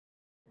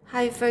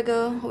Hi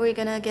Virgo, we're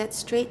gonna get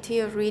straight to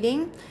your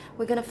reading.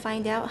 We're gonna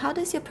find out, how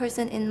does your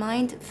person in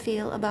mind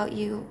feel about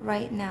you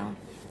right now?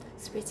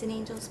 Spirits and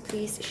angels,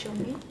 please show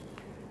me.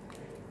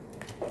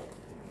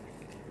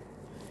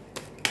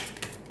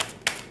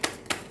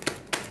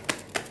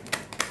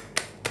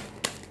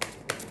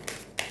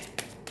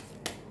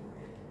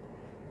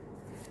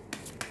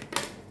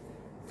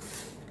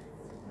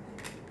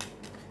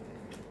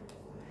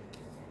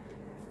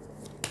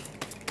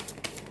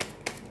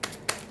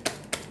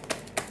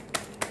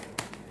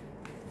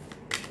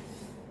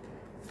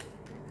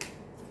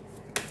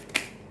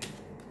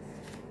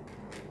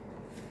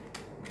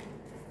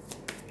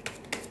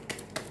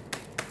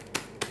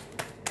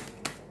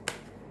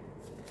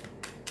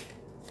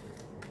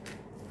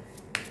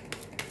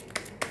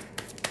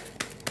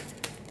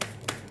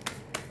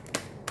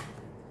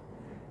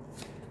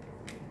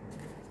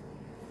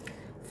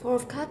 Four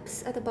of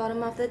Cups at the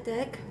bottom of the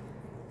deck.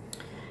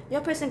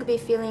 Your person could be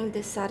feeling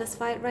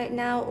dissatisfied right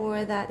now,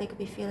 or that they could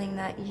be feeling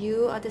that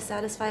you are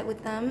dissatisfied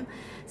with them.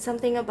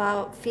 Something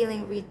about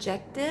feeling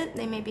rejected.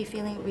 They may be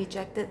feeling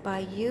rejected by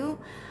you.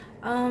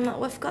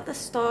 We've got the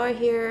Star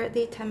here,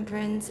 the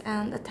Temperance,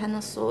 and the Ten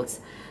of Swords.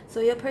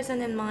 So your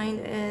person in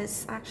mind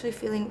is actually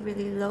feeling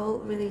really low,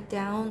 really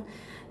down.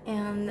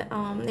 And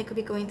they could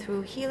be going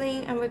through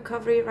healing and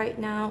recovery right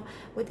now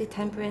with the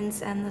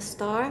Temperance and the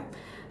Star.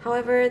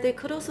 However, they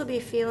could also be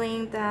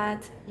feeling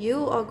that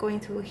you are going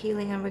through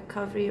healing and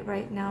recovery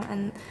right now,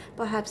 and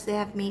perhaps they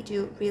have made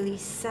you really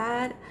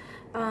sad.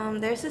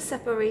 There's a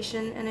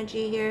separation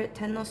energy here,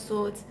 Ten of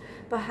Swords.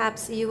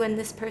 Perhaps you and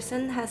this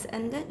person has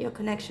ended, your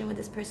connection with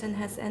this person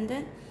has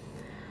ended.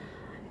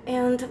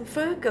 And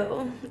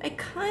Virgo, it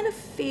kind of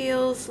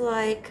feels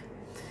like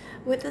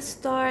with the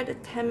Star, the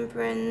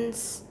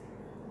Temperance,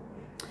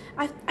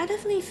 I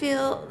definitely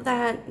feel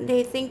that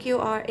they think you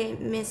are a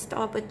missed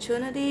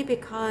opportunity,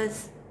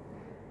 because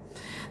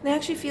they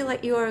actually feel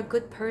like you are a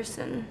good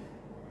person.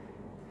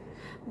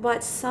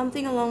 But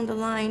something along the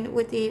line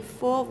with the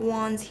Four of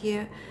Wands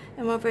here,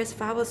 in reverse,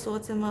 Five of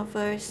Swords in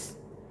reverse.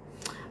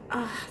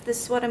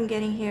 This is what I'm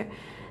getting here.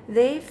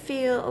 They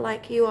feel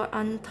like you are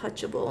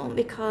untouchable,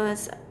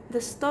 because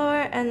the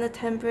Star and the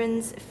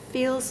Temperance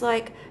feels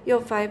like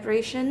your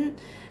vibration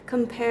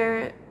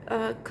compares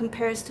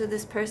to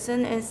this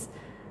person is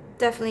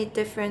definitely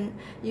different.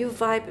 You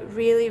vibe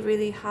really,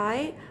 really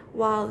high,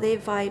 while they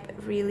vibe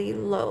really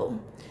low.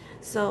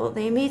 So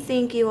they may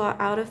think you are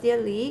out of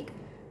their league,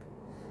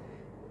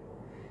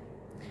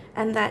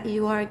 and that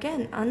you are,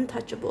 again,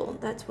 untouchable.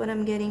 That's what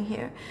I'm getting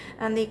here.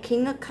 And the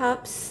King of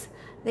Cups,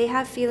 they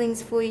have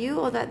feelings for you,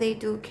 or that they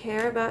do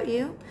care about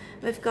you.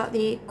 We've got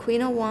the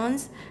Queen of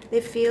Wands.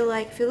 They feel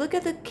like, if you look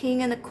at the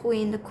King and the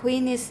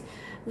Queen is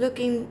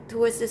looking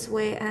towards this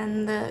way,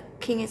 and the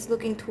King is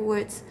looking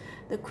towards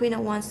the Queen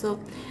of Wands.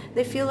 So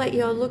they feel like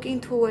you're looking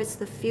towards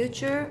the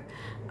future,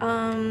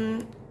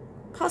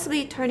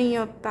 possibly turning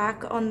your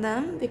back on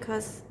them,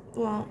 because,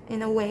 well,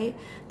 in a way,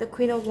 the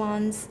Queen of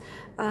Wands,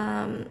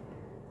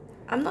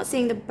 I'm not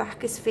saying the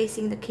back is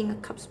facing the King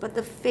of Cups, but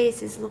the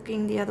face is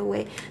looking the other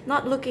way,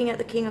 not looking at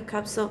the King of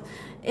Cups. So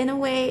in a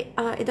way,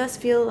 it does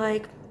feel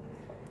like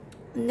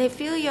they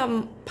feel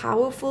you're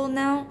powerful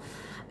now,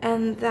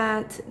 and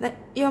that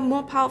you're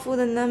more powerful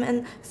than them.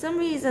 And for some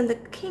reason,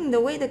 the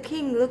way the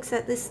King looks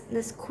at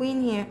this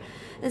Queen here,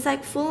 is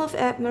like full of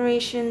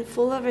admiration,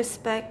 full of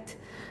respect,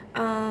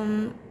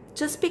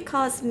 just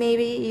because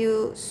maybe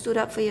you stood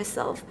up for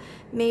yourself,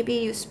 maybe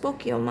you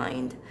spoke your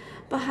mind.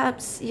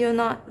 Perhaps you're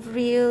not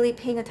really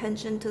paying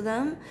attention to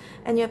them,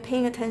 and you're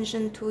paying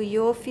attention to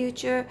your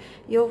future,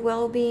 your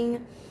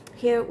well-being,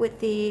 here with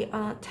the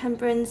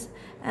Temperance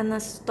and the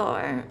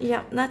Star.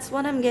 Yeah, that's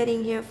what I'm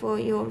getting here for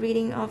your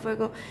reading of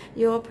Virgo.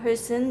 Your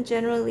person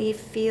generally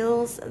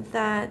feels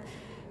that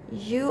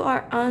you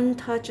are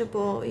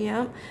untouchable.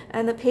 Yeah,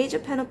 and the Page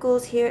of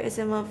Pentacles here is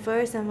in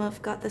reverse, and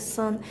we've got the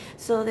Sun.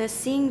 So they're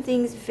seeing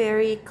things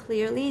very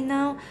clearly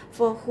now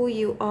for who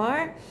you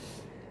are.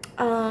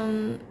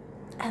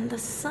 And the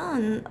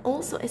Sun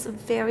also is a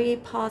very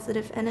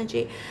positive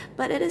energy,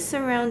 but it is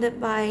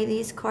surrounded by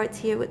these cards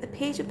here with the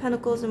Page of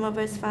Pentacles in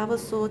reverse, Five of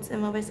Swords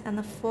in reverse, and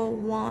the Four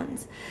of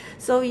Wands.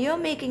 So you're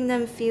making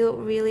them feel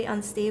really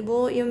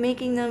unstable. You're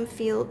making them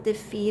feel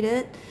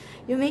defeated.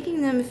 You're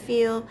making them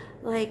feel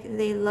like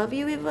they love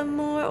you even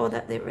more, or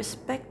that they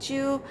respect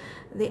you,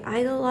 they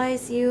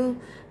idolize you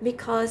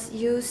because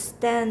you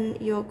stand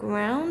your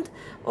ground,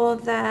 or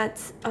that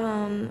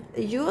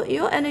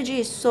your energy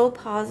is so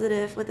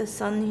positive with the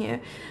Sun here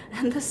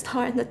and the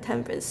Star and the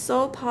Temperance,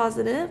 so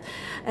positive,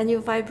 and you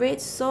vibrate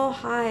so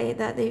high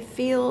that they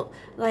feel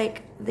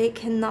like they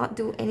cannot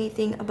do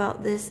anything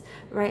about this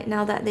right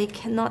now, that they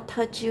cannot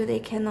touch you, they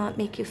cannot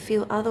make you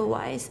feel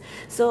otherwise.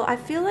 So I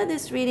feel like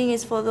this reading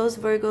is for those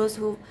Virgos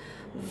who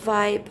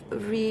vibe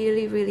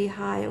really, really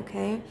high.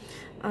 Okay,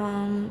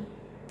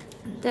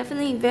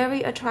 definitely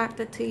very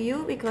attracted to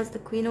you, because the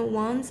Queen of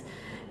Wands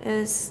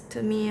is,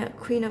 to me, a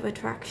queen of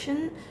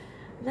attraction.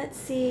 Let's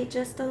see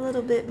just a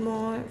little bit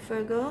more,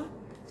 Virgo.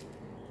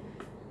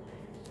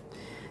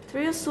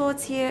 Three of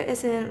Swords here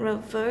is in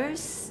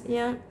reverse.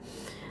 Yeah,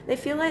 They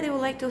feel like they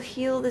would like to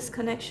heal this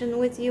connection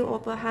with you, or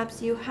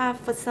perhaps you have,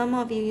 for some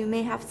of you, you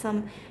may have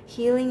some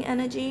healing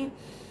energy.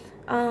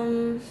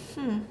 The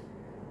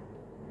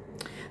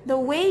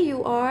way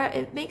you are,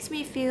 it makes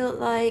me feel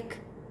like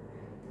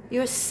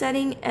you're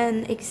setting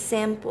an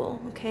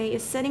example, okay? You're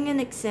setting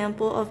an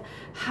example of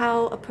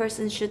how a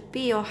person should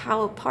be, or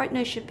how a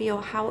partner should be,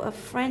 or how a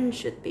friend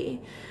should be.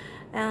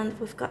 And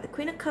we've got the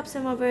Queen of Cups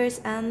in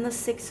reverse and the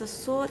Six of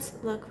Swords.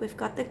 Look, we've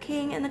got the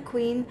King and the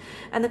Queen,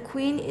 and the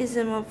Queen is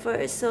in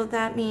reverse. So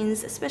that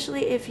means,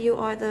 especially if you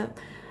are the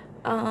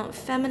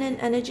feminine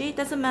energy, it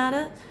doesn't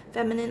matter,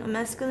 feminine or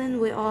masculine,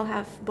 we all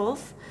have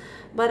both.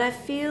 But I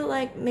feel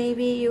like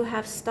maybe you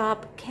have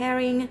stopped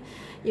caring,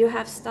 you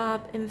have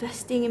stopped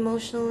investing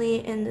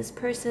emotionally in this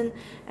person,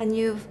 and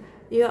you're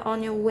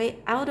on your way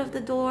out of the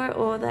door,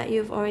 or that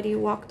you've already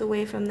walked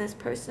away from this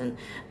person.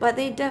 But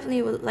they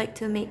definitely would like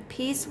to make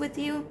peace with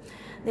you.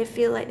 They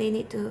feel like they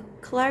need to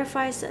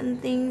clarify certain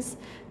things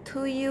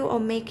to you, or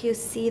make you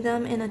see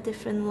them in a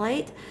different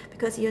light,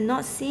 because you're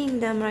not seeing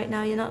them right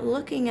now, you're not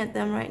looking at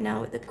them right now,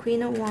 with the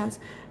Queen of Wands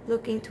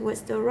looking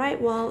towards the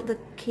right, while the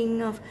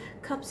King of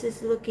Cups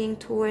is looking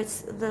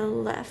towards the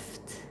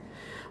left.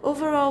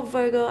 Overall,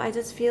 Virgo, I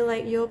just feel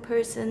like your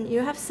person,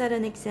 you have set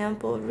an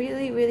example,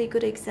 really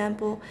good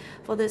example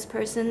for this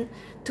person,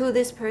 to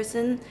this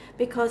person,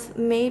 because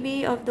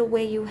maybe of the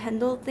way you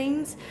handle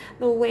things,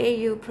 the way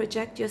you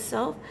project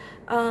yourself,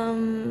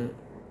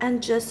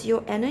 and just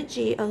your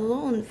energy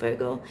alone,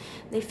 Virgo.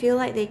 They feel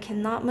like they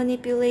cannot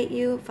manipulate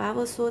you. Five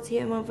of Swords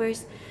here in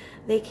reverse.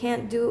 They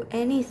can't do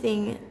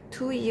anything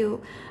to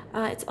you.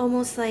 It's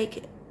almost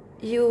like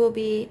you will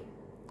be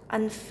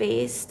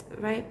unfazed,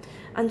 right?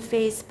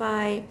 Unfazed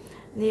by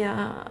the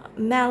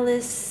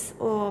malice,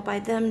 or by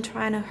them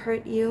trying to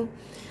hurt you.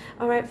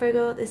 All right,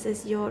 Virgo, this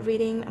is your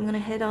reading. I'm gonna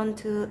head on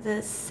to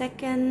the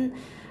second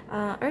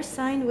earth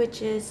sign,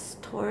 which is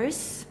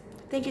Taurus.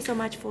 Thank you so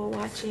much for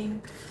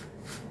watching.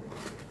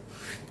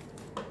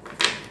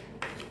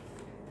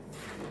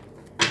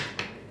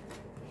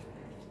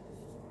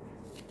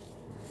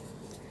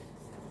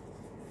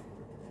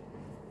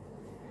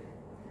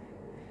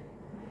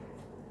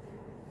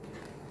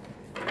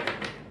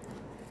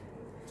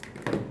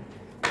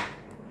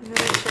 I'm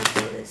gonna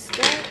shuffle this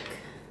deck.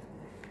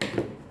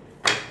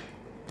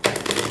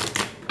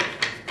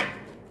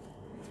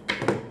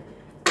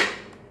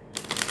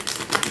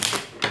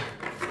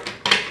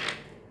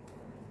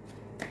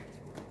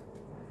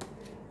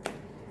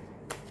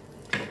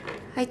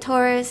 Hi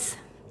Taurus,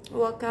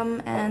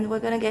 welcome, and we're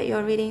gonna get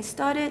your reading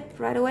started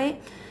right away.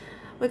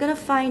 We're gonna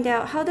find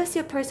out, how does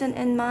your person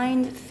in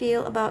mind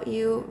feel about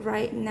you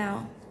right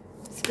now?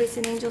 Spirits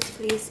and angels,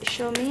 please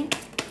show me.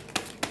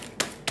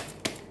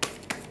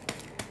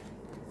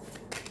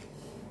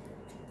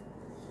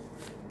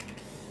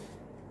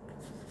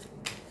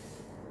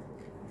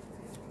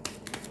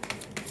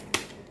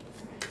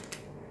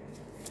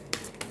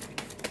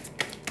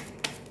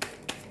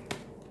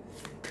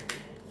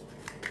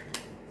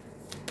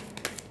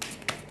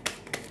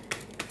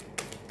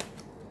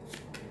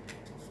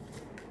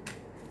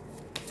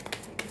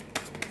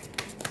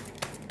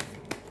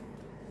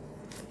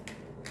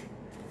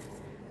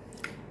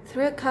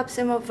 Three of Cups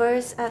in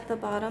reverse at the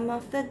bottom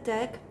of the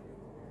deck.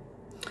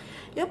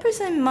 Your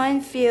person in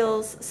mind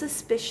feels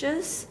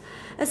suspicious,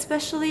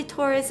 especially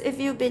Taurus, if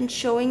you've been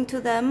showing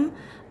to them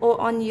or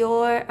on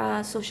your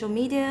social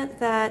media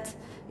that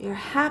you're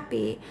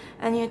happy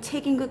and you're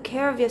taking good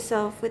care of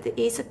yourself with the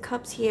Ace of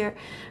Cups here.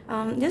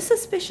 They're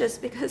suspicious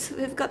because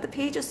we've got the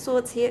Page of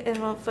Swords here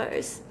in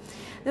reverse.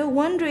 They're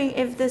wondering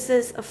if this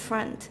is a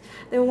front.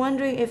 They're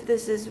wondering if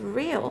this is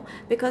real,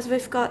 because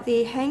we've got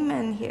the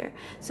Hangman here.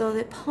 So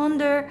they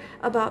ponder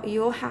about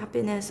your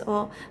happiness,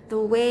 or the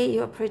way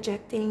you're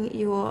projecting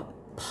your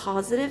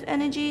positive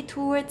energy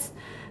towards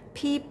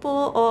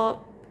people, or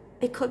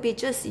it could be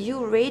just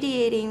you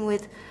radiating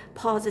with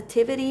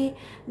positivity,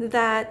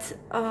 that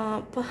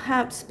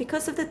perhaps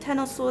because of the Ten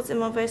of Swords in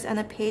reverse and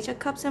the Page of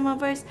Cups in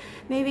reverse,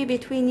 maybe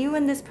between you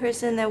and this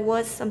person there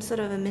was some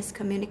sort of a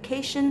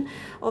miscommunication,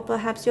 or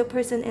perhaps your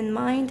person in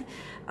mind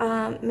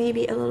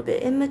maybe a little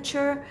bit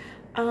immature.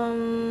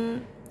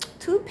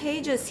 Two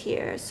pages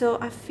here, so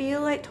I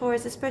feel like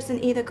Taurus, this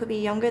person either could be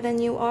younger than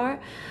you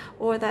are,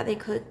 or that they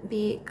could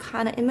be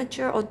kind of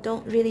immature, or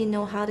don't really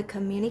know how to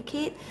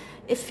communicate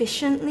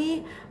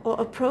efficiently or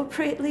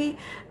appropriately.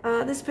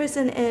 This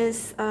person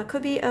is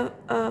could be a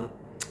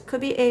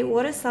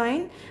water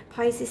sign,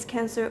 Pisces,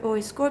 Cancer,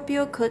 or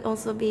Scorpio. Could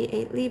also be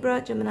a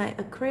Libra, Gemini,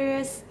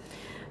 Aquarius,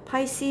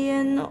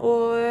 Piscean,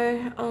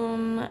 or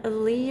a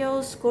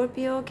Leo,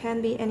 Scorpio.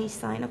 Can be any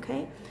sign,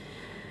 okay?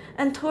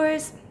 And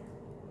Taurus,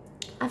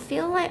 I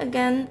feel like,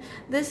 again,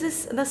 this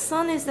is, the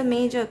Sun is the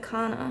major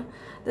arcana.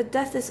 The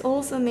Death is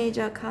also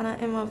major arcana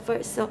in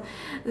reverse. So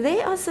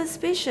they are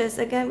suspicious.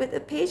 Again, with the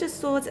Page of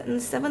Swords and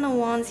the Seven of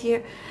Wands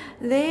here,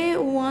 they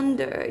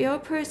wonder, your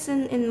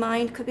person in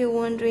mind could be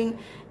wondering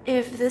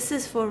if this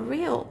is for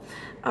real.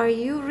 Are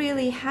you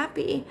really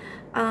happy?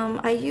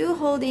 Are you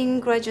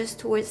holding grudges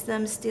towards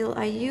them still?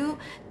 Are you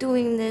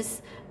doing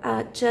this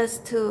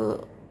just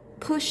to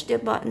push their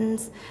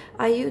buttons?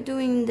 Are you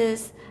doing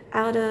this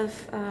out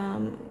of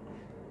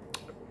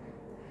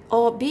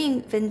or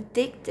being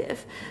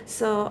vindictive?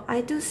 So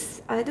I do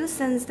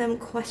sense them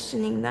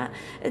questioning that.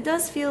 It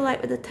does feel like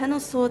with the Ten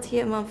of Swords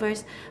here in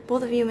reverse,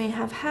 both of you may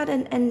have had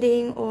an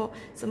ending or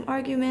some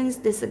arguments,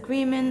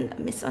 disagreement,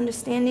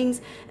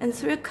 misunderstandings. And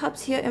Three of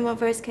Cups here in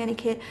reverse can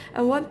indicate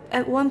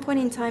at one point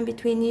in time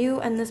between you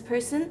and this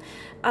person,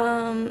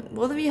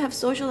 both of you have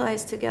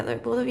socialized together,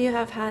 both of you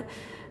have had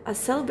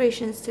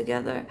celebrations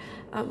together,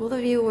 both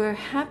of you were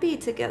happy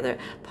together,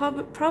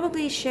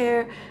 probably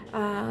share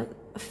a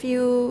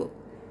few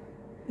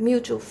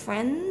mutual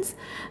friends.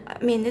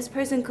 I mean, this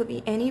person could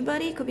be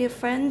anybody, could be a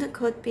friend,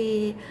 could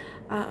be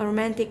a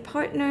romantic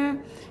partner,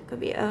 could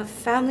be a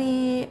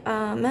family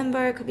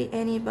member, could be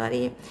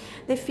anybody.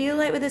 They feel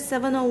like with the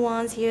Seven of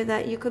Wands here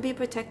that you could be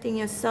protecting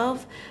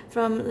yourself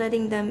from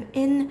letting them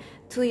in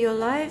to your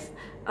life,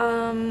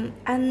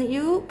 and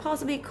you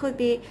possibly could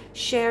be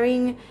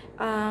sharing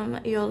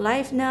your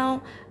life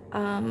now,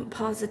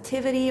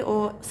 positivity,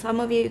 or some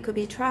of you could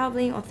be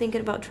traveling or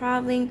thinking about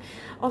traveling,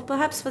 or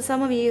perhaps for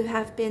some of you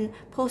have been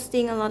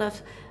posting a lot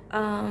of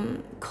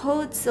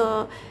quotes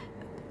or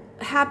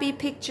happy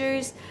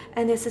pictures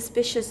and they're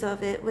suspicious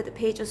of it with the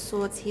Page of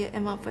Swords here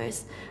in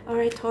reverse. All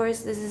right,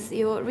 Taurus, this is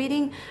your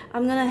reading.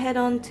 I'm gonna head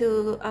on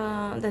to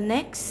the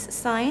next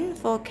sign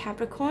for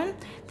Capricorn.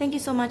 Thank you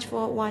so much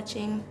for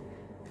watching.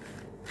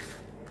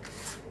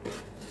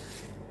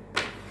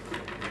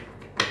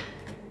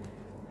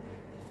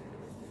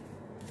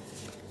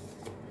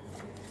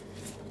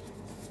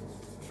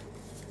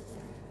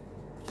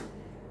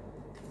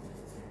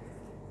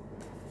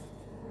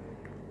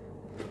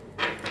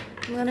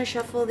 I'm gonna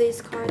shuffle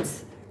these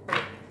cards.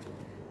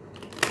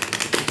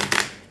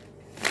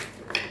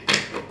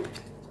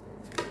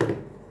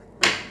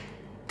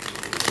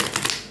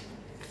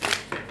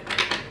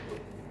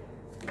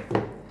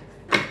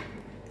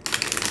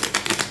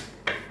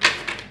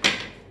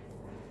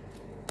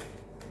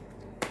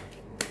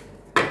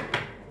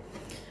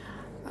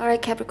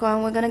 Alright,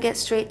 Capricorn, we're gonna get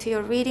straight to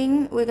your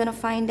reading. We're gonna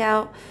find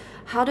out,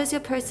 how does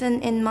your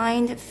person in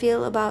mind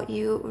feel about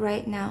you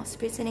right now?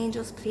 Spirits and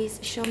angels, please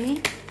show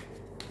me.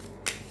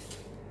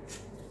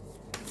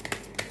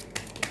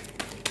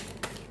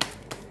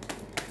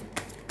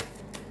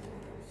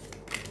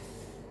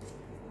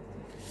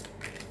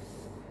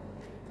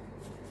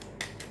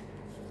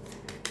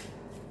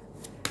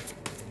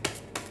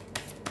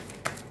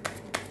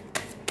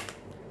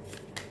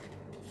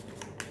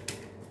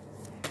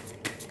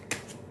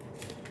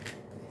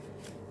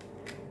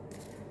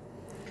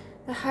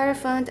 The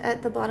Hierophant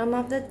at the bottom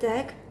of the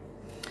deck.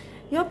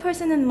 Your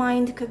person in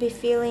mind could be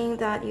feeling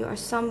that you are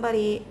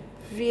somebody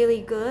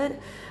really good,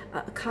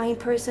 a kind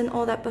person,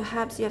 or that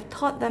perhaps you have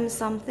taught them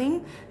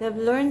something, they have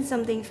learned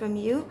something from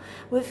you.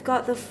 We've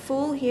got the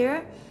Fool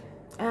here,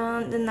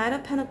 and the Knight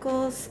of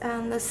Pentacles,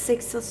 and the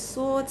Six of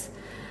Swords.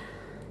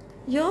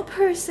 Your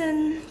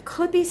person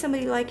could be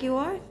somebody like you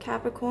are,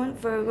 Capricorn,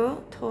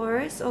 Virgo,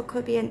 Taurus, or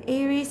could be an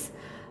Aries,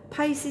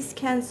 Pisces,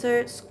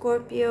 Cancer,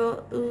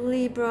 Scorpio,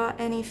 Libra,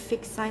 any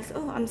fixed signs.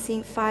 Oh, I'm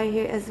seeing fire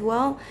here as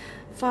well.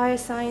 Fire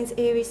signs,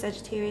 Aries,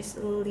 Sagittarius,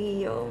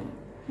 Leo.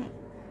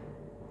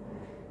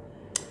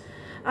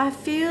 I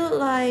feel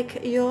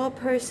like your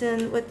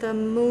person with the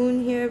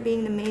Moon here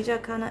being the Major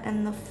Arcana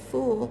and the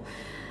Fool,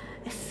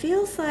 it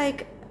feels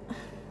like,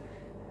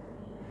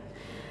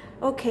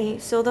 okay,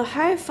 so the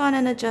Hierophant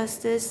and the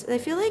Justice, they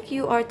feel like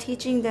you are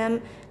teaching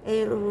them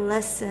a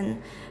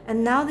lesson,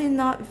 and now they're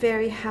not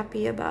very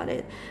happy about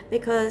it,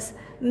 because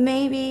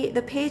maybe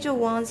the Page of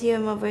Wands here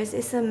in reverse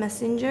is a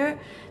messenger.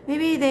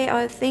 Maybe they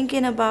are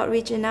thinking about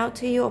reaching out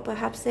to you, or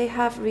perhaps they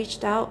have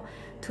reached out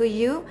to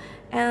you,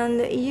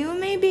 and you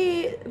may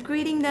be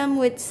greeting them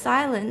with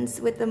silence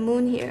with the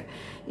Moon here.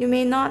 You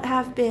may not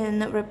have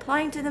been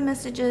replying to the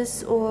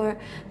messages, or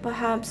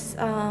perhaps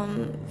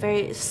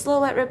very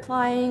slow at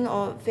replying,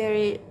 or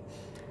very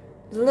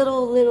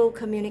little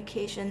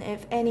communication,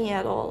 if any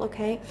at all,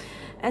 okay?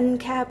 And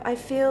Cap, I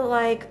feel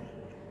like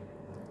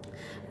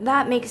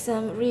that makes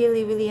them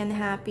really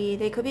unhappy.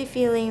 They could be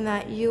feeling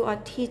that you are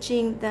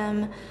teaching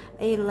them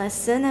a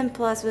lesson, and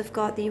plus we've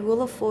got the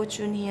Wheel of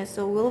Fortune here.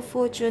 So Wheel of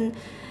Fortune,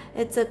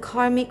 it's a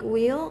karmic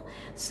wheel,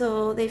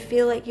 so they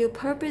feel like you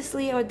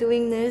purposely are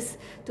doing this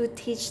to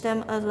teach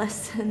them a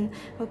lesson,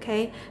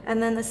 okay?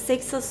 And then the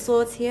Six of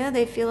Swords here,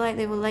 they feel like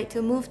they would like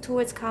to move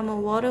towards calmer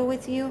water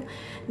with you.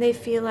 They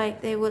feel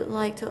like they would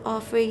like to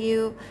offer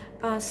you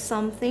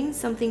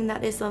something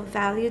that is of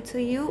value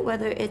to you,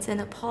 whether it's an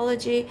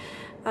apology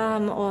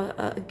or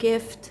a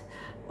gift,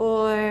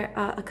 or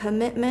a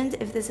commitment,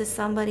 if this is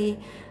somebody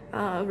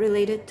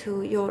related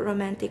to your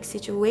romantic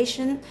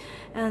situation.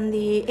 And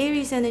the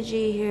Aries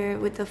energy here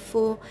with the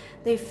Fool,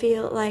 they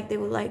feel like they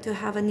would like to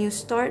have a new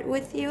start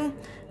with you.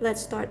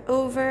 Let's start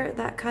over,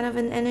 that kind of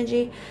an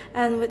energy.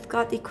 And we've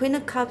got the Queen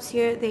of Cups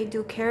here. They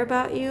do care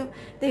about you.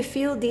 They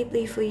feel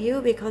deeply for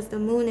you, because the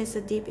Moon is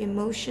a deep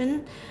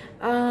emotion.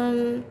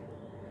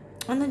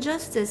 On the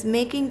Justice,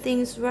 making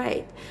things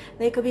right.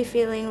 They could be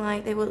feeling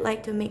like they would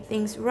like to make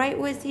things right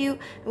with you,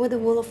 with the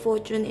Wheel of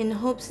Fortune, in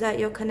hopes that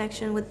your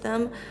connection with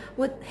them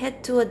would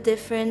head to a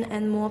different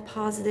and more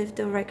positive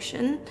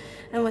direction.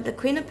 And with the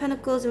Queen of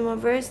Pentacles in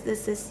reverse,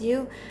 this is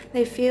you.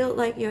 They feel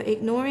like you're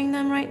ignoring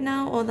them right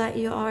now, or that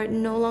you are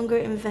no longer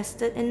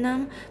invested in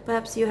them.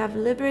 Perhaps you have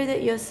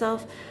liberated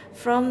yourself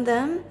from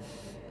them,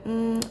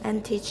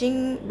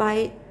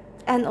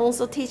 and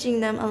also teaching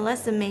them a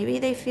lesson. Maybe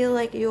they feel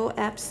like your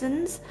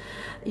absence,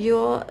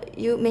 you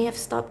may have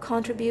stopped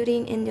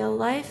contributing in their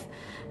life.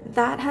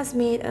 That has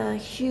made a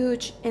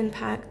huge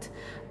impact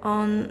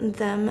on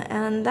them,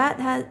 and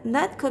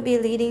that could be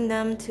leading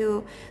them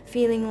to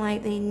feeling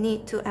like they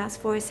need to ask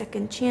for a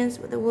second chance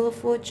with the Wheel of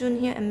Fortune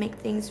here and make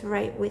things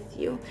right with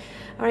you.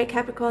 All right,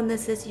 Capricorn,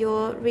 this is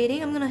your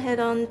reading. I'm gonna head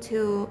on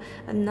to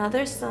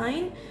another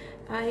sign.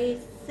 I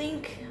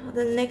think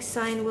the next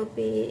sign will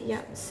be,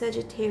 yeah,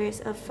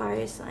 Sagittarius, a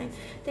fire sign.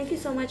 Thank you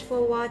so much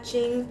for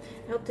watching.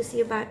 I hope to see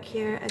you back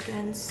here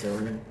again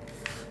soon.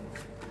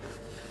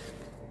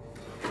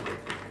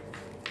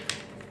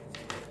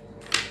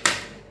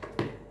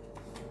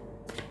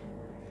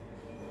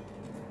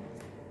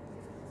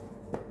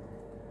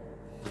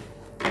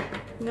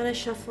 I'm gonna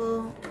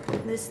shuffle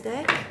this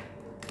deck.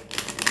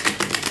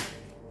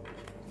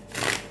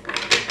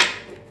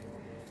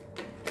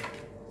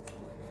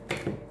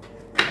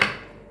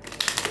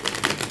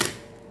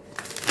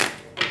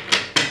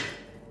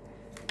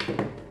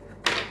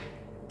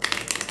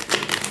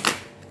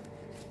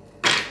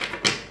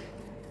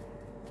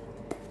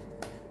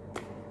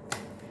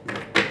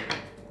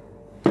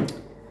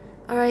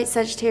 Alright,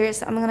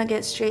 Sagittarius, I'm gonna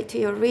get straight to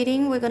your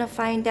reading. We're gonna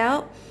find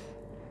out,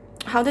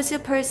 how does your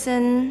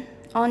person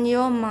on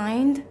your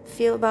mind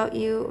feel about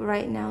you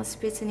right now?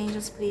 Spirits and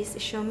angels, please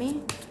show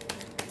me.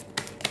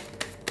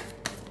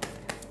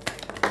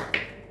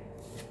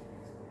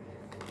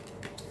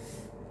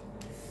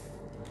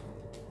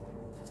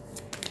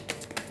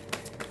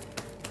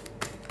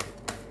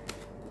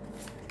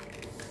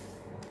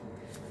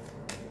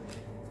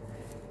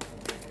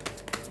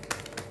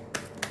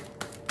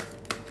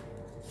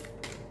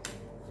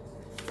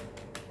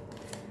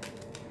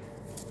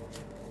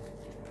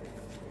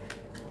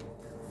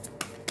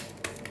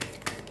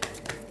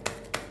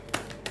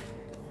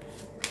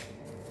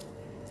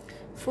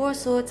 Four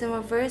Swords in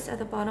reverse at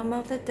the bottom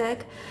of the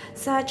deck.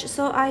 Sag,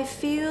 so I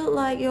feel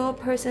like your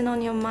person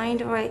on your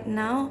mind right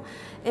now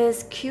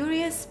is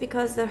curious,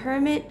 because the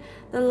Hermit,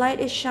 the light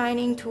is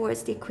shining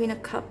towards the Queen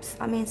of Cups.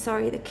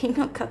 The King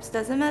of Cups.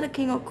 Doesn't matter,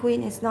 King or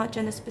Queen, it's not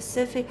gender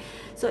specific.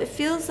 So it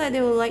feels like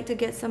they would like to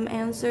get some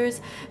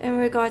answers in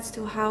regards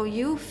to how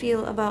you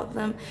feel about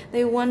them.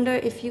 They wonder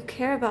if you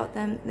care about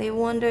them. They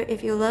wonder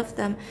if you love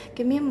them.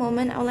 Give me a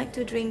moment. I would like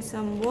to drink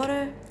some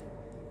water.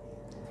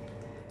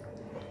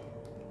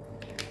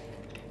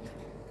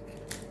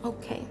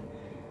 Okay.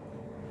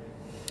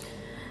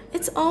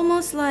 It's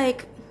almost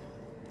like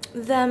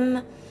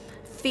them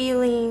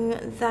feeling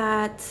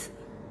that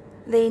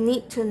they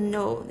need to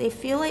know. They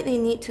feel like they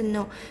need to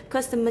know,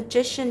 because the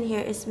Magician here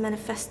is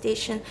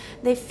manifestation.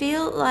 They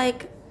feel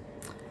like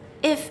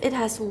if it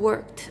has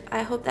worked,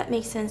 I hope that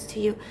makes sense to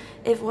you.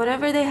 If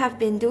whatever they have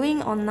been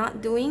doing or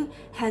not doing,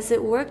 has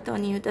it worked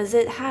on you? Does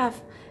it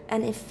have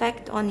an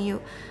effect on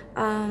you?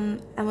 And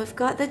we've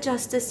got the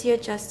Justice here.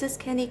 Justice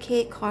can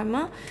indicate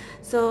karma.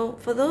 So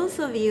for those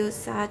of you,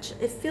 Sag,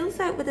 it feels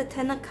like with the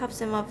Ten of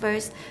Cups in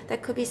reverse, there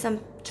could be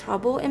some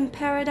trouble in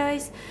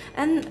paradise.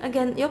 And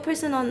again, your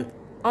person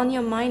on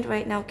your mind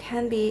right now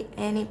can be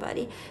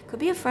anybody. Could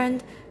be a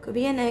friend, could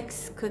be an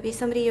ex, could be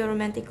somebody you're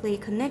romantically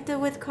connected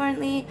with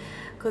currently,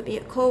 could be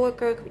a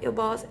co-worker, could be your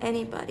boss,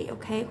 anybody,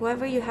 okay?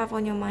 Whoever you have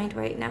on your mind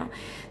right now.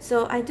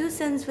 So I do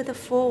sense with the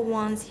Four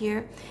Wands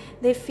here,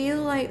 they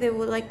feel like they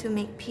would like to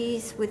make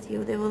peace with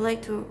you. They would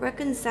like to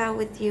reconcile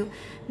with you.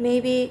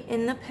 Maybe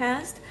in the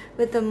past,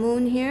 with the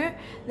Moon here,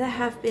 there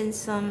have been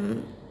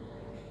some,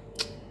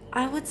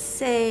 I would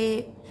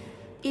say,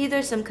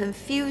 either some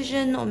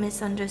confusion or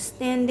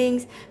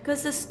misunderstandings,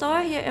 because the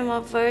Star here in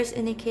reverse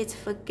indicates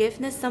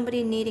forgiveness,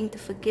 somebody needing to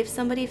forgive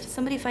somebody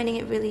finding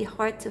it really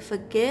hard to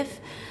forgive.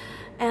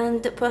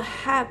 And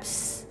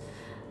perhaps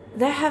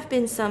there have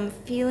been some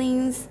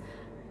feelings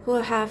who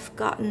have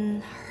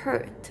gotten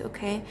hurt,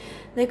 okay?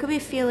 They could be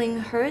feeling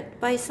hurt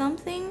by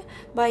something,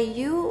 by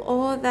you,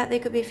 or that they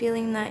could be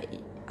feeling that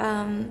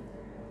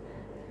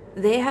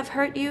they have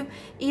hurt you.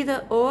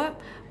 Either or,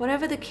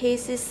 whatever the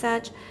case is,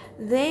 Sag,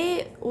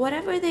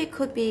 whatever they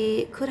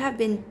could have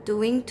been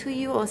doing to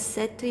you or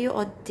said to you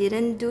or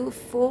didn't do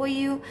for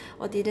you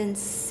or didn't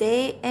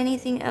say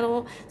anything at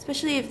all,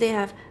 especially if they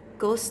have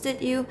ghosted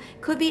you,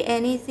 could be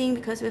anything,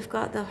 because we've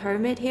got the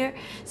Hermit here.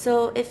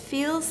 So it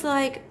feels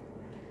like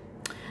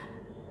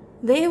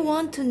they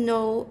want to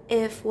know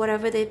if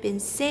whatever they've been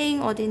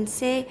saying or didn't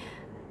say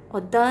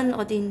or done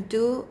or didn't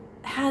do,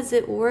 has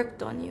it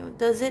worked on you?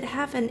 Does it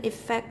have an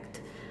effect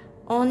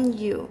on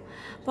you?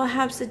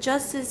 Perhaps the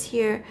Justice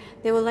here,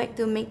 they would like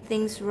to make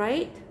things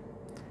right,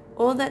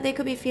 or that they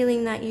could be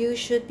feeling that you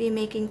should be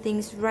making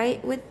things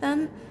right with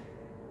them.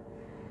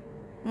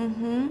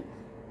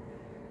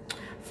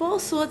 Four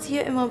of Swords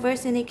here in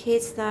reverse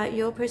indicates that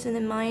your person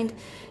in mind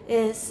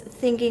is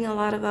thinking a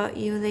lot about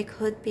you. They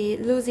could be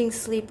losing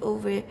sleep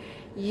over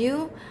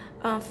you,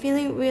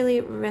 feeling really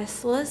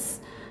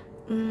restless.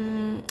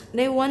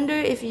 They wonder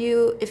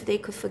if they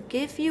could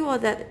forgive you, or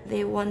that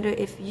they wonder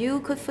if you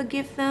could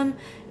forgive them.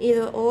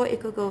 Either or,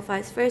 it could go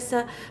vice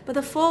versa. But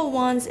the Four of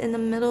Wands in the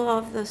middle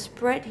of the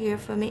spread here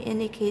for me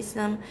indicates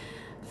them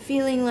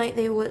feeling like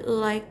they would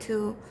like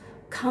to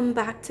come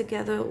back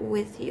together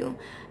with you.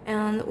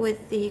 And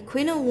with the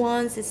Queen of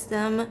Wands, it's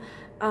them.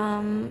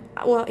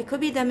 Well, it could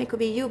be them, it could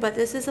be you, but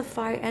this is a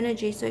fire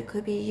energy, so it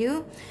could be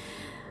you.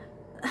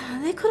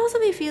 They could also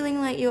be feeling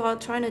like you are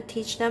trying to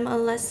teach them a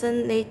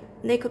lesson.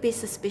 They could be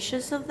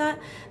suspicious of that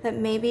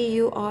maybe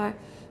you are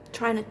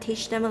trying to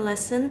teach them a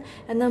lesson.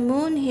 And the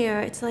Moon here,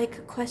 it's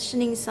like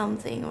questioning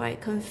something, right?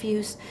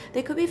 Confused.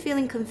 They could be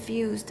feeling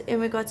confused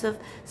in regards of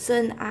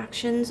certain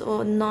actions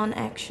or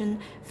non-action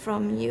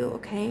from you,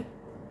 okay?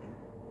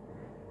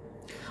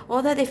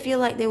 Or that they feel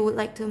like they would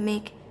like to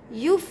make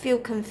you feel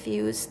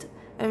confused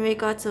in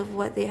regards of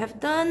what they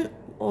have done,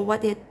 or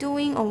what they're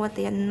doing, or what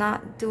they are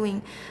not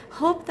doing.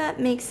 Hope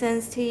that makes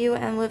sense to you.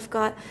 And we've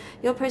got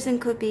your person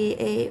could be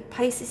a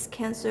Pisces,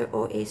 Cancer,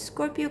 or a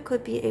Scorpio,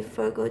 could be a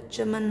Virgo,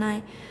 Gemini,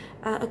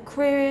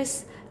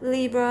 Aquarius,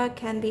 Libra,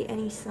 can be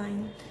any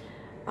sign.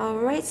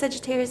 Alright,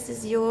 Sagittarius,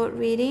 is your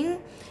reading.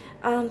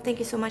 Thank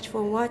you so much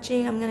for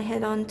watching. I'm gonna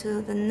head on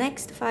to the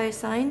next fire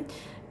sign,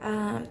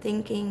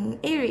 thinking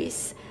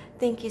Aries.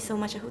 Thank you so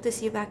much. I hope to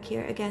see you back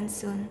here again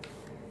soon.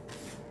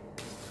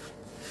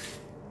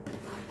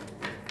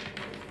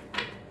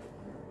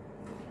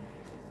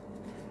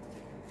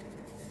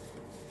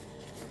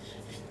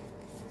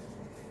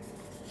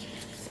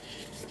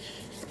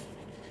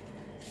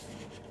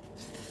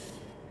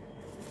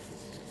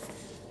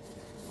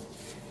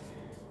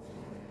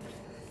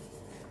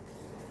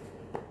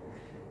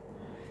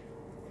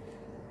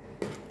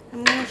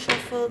 I'm going to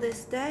shuffle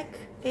this deck,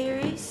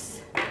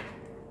 Aries.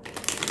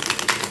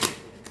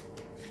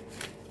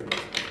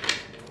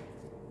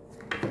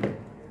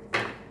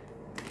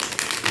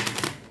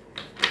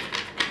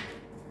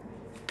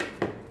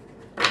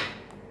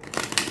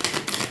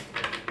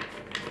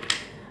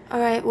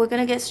 Alright, we're going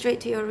to get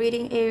straight to your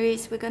reading,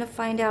 Aries. We're going to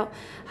find out,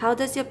 how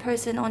does your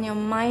person on your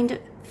mind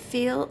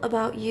feel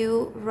about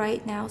you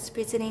right now?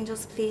 Spirits and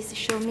angels, please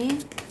show me.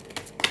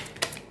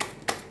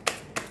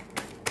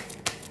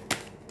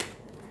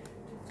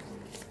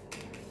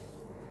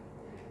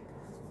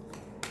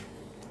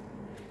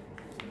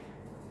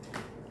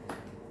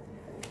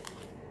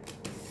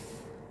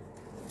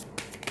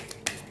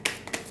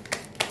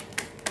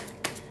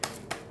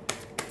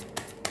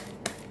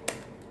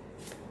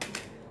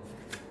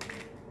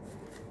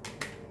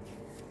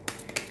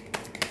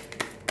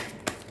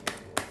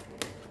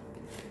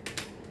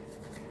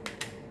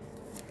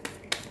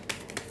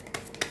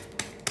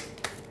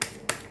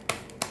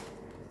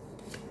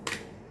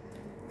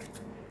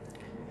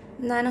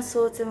 Nine of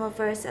Swords in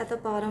reverse at the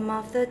bottom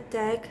of the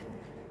deck.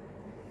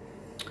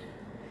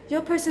 Your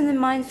person in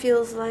mind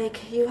feels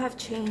like you have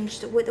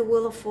changed with the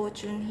Wheel of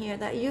Fortune here,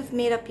 that you've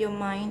made up your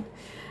mind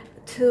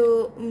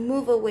to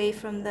move away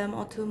from them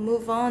or to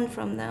move on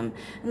from them.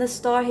 And the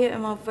Star here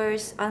in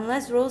reverse,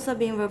 unless roles are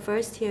being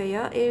reversed here,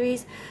 yeah,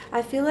 Aries,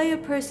 I feel like your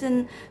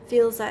person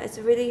feels that it's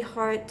really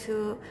hard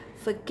to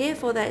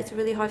forgive, or that it's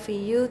really hard for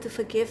you to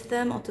forgive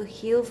them or to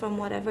heal from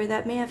whatever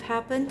that may have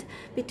happened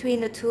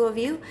between the two of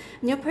you.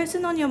 And your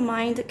person on your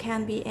mind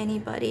can be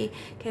anybody,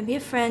 can be a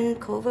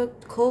friend,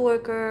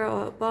 co-worker,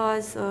 or a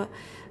boss, or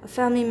a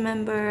family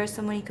member,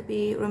 someone you could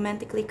be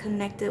romantically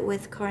connected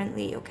with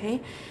currently, okay?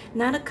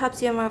 Nine of Cups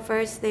here in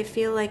reverse, they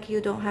feel like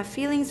you don't have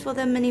feelings for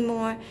them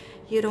anymore,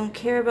 you don't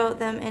care about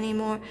them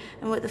anymore.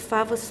 And with the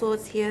Five of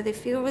Swords here, they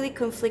feel really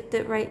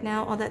conflicted right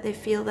now, or that they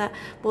feel that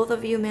both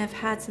of you may have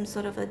had some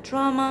sort of a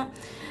drama.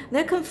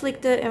 They're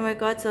conflicted in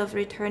regards of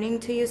returning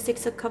to you,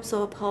 Six of Cups,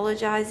 or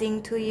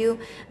apologizing to you.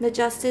 The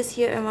Justice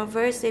here in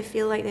reverse, they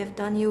feel like they've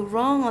done you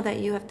wrong, or that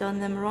you have done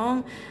them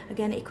wrong.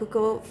 Again, it could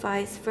go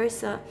vice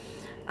versa.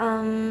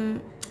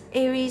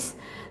 Aries,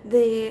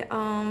 the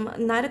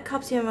Knight of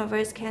Cups here in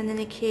reverse can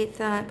indicate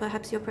that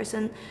perhaps your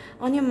person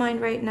on your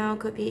mind right now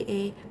could be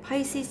a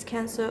Pisces,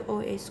 Cancer,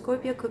 or a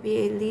Scorpio, could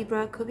be a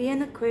Libra, could be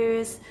an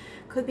Aquarius,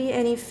 could be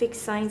any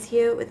fixed signs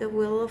here with the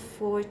Wheel of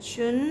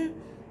Fortune.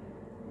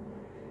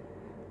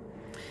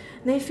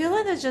 They feel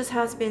like there just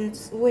has been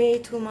way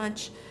too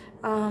much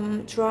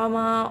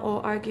drama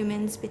or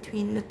arguments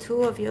between the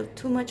two of you,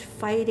 too much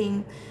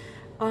fighting.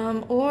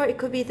 Or it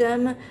could be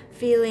them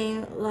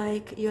feeling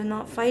like you're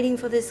not fighting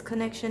for this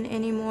connection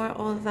anymore,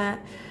 or that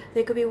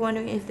they could be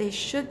wondering if they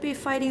should be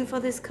fighting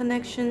for this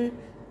connection.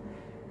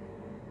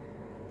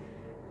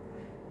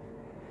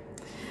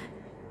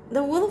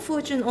 The Wheel of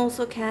Fortune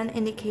also can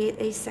indicate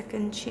a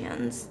second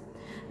chance.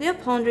 They're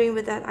pondering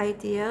with that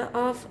idea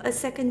of a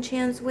second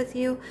chance with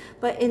you,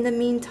 but in the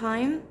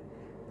meantime,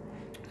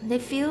 they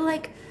feel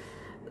like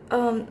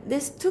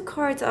these two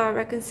cards are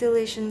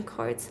reconciliation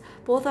cards.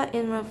 Both are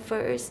in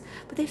reverse,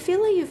 but they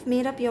feel like you've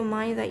made up your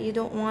mind that you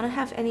don't want to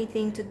have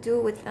anything to do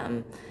with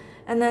them.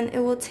 And then it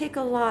will take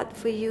a lot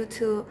for you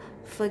to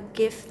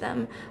forgive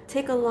them,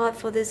 take a lot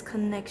for this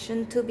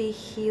connection to be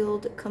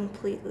healed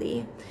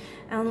completely.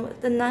 And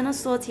with the Nine of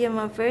Swords here in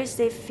reverse,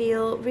 they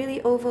feel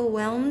really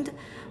overwhelmed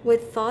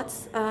with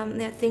thoughts.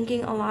 They're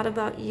thinking a lot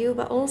about you,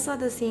 but also at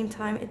the same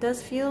time, it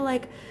does feel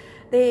like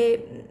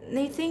they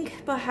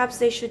think perhaps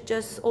they should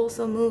just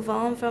also move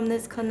on from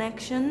this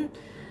connection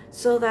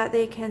so that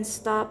they can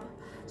stop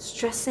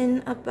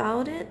stressing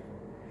about it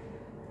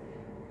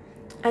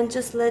and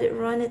just let it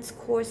run its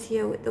course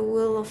here with the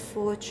Wheel of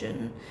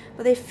Fortune.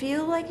 But they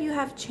feel like you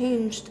have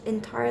changed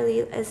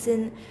entirely, as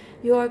in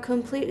you're a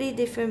completely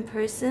different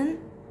person,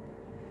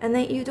 and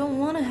that you don't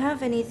want to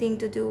have anything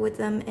to do with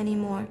them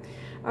anymore.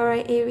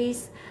 Alright,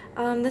 Aries,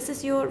 this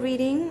is your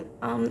reading.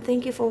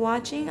 Thank you for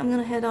watching. I'm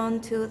gonna head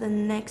on to the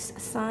next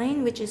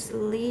sign, which is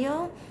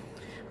Leo.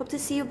 Hope to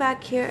see you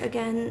back here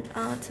again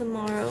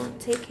tomorrow.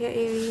 Take care,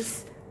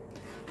 Aries.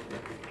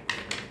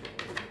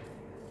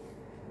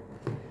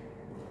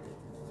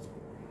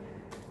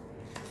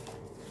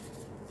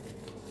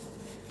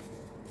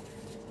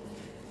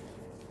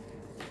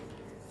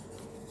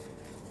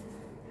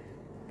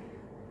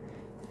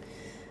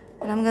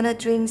 And I'm gonna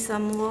drink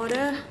some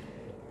water.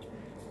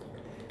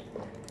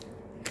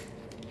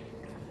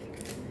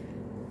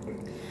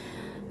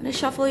 I'm gonna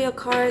shuffle your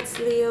cards,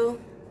 Leo.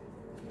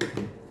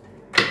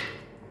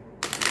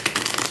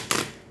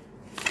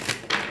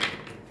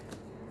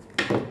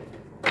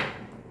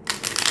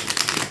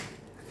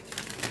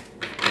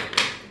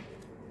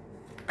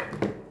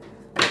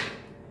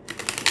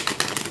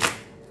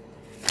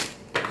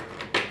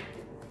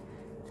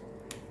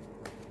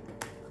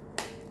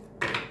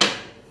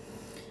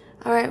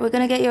 Alright, we're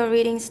gonna get your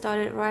reading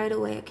started right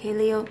away, okay,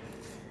 Leo?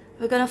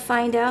 We're gonna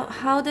find out,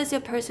 how does your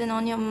person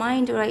on your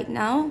mind right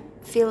now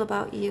feel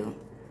about you?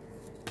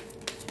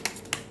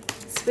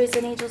 Spirits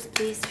and angels,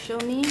 please show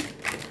me.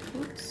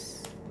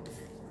 Oops.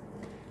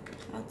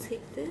 I'll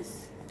take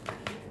this.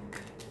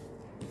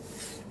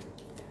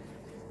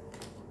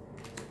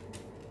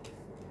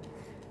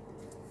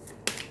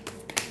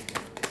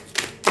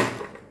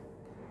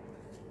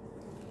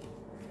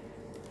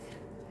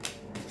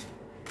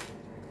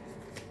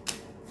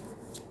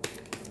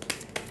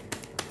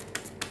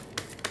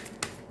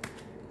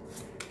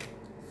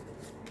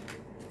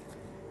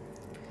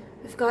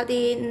 Got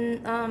the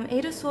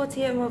Eight of Swords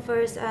here in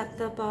reverse at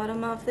the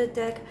bottom of the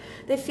deck.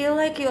 They feel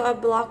like you are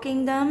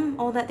blocking them,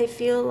 or that they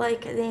feel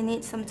like they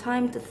need some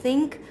time to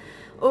think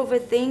over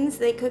things.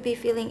 They could be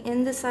feeling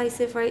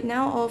indecisive right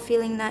now, or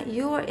feeling that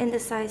you are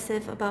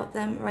indecisive about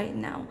them right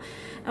now.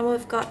 And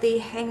we've got the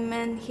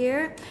Hangman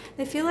here.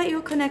 They feel like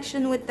your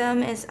connection with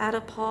them is at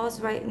a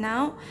pause right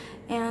now,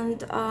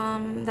 and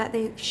that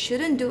they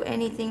shouldn't do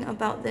anything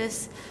about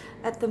this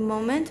at the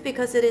moment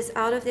because it is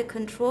out of their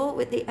control,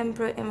 with the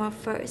Emperor in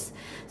reverse.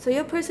 So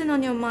your person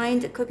on your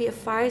mind, it could be a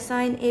fire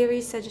sign,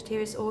 Aries,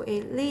 Sagittarius, or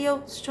a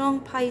Leo,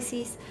 strong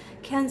Pisces,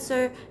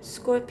 Cancer,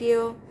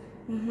 Scorpio,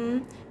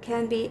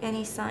 can be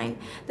any sign.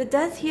 The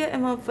Death here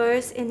in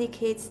reverse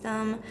indicates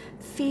them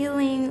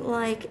feeling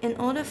like, in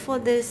order for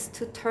this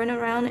to turn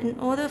around, in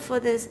order for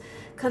this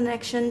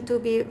connection to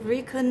be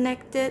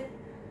reconnected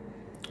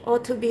or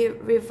to be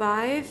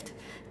revived,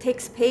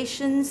 takes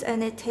patience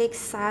and it takes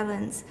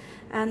silence.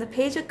 And the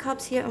Page of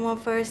Cups here in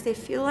reverse, they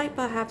feel like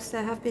perhaps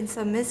there have been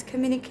some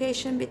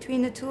miscommunication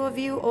between the two of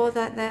you, or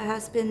that there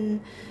has been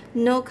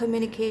no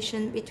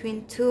communication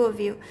between two of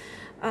you.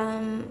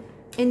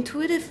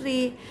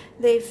 Intuitively,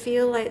 they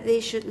feel like they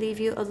should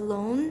leave you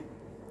alone.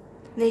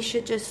 They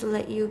should just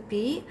let you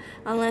be,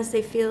 unless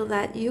they feel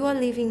that you are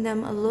leaving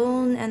them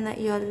alone and that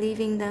you are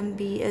leaving them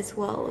be as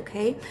well,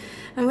 okay?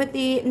 And with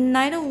the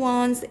Knight of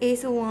Wands,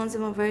 Ace of Wands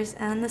in reverse,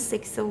 and the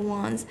Six of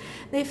Wands,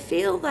 they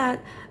feel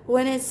that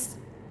when it's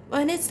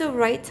the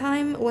right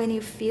time, when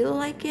you feel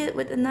like it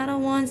with the Knight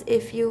of Wands,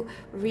 if you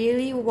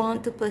really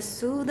want to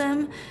pursue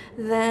them,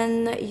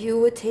 then you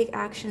would take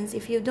actions.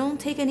 If you don't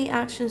take any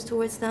actions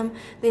towards them,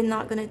 they're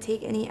not going to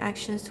take any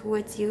actions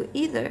towards you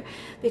either,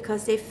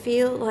 because they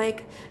feel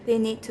like they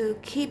need to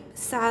keep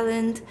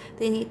silent,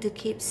 they need to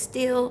keep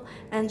still,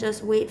 and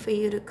just wait for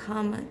you to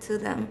come to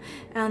them.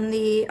 And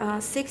the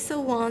Six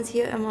of Wands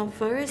here in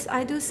reverse,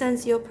 I do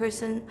sense your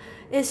person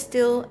is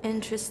still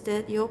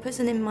interested, your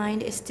person in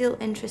mind is still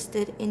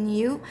interested in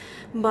you,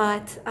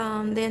 but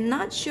they're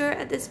not sure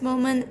at this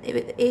moment,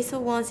 with Ace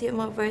of Wands here in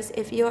reverse,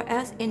 if you're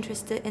as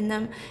interested in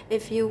them,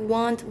 if you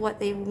want what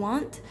they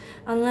want,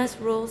 unless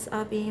roles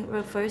are being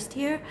reversed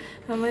here.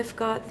 And we've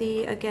got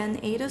the, again,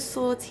 Eight of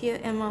Swords here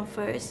in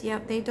reverse.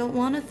 Yep, they don't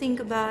want to think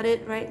about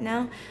it right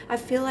now. I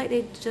feel like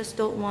they just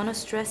don't want to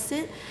stress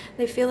it.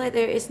 They feel like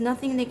there is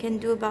nothing they can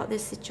do about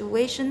this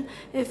situation.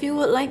 If you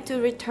would like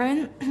to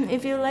return,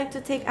 if you would like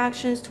to take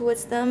actions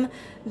towards them,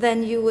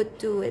 then you would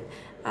do it.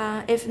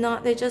 If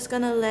not, they're just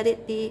gonna let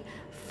it be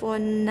for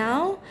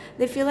now.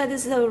 They feel like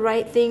this is the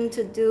right thing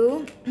to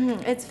do.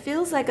 It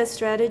feels like a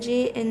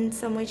strategy in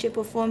some way, shape,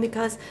 or form,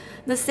 because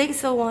the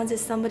Six of Wands is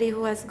somebody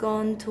who has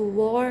gone to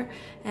war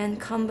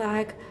and come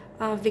back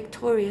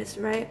victorious,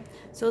 right?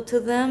 So to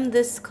them,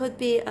 this could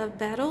be a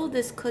battle,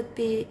 this could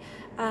be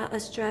a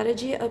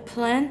strategy, a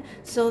plan,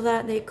 so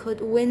that they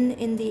could win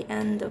in the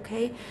end,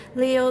 okay?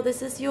 Leo,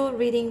 this is your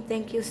reading.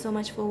 Thank you so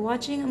much for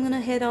watching. I'm gonna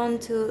head on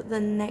to the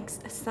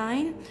next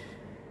sign,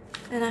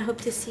 and I hope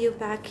to see you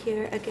back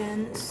here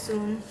again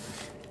soon,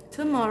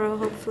 tomorrow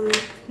hopefully.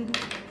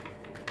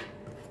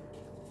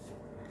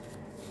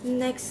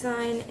 Next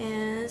sign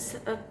is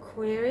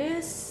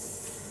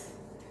Aquarius.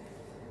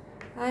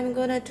 I'm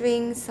gonna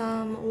drink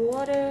some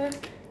water.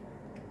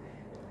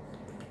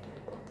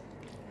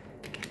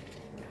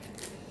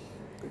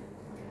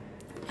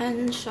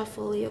 And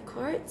shuffle your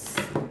cards.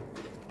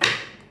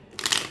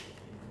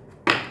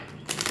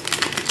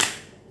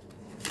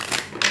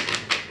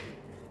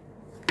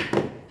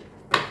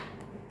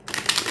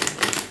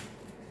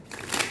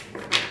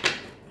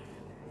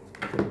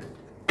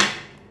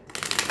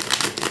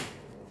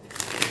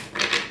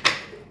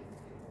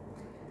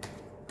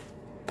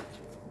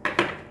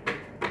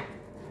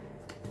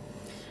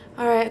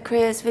 Alright,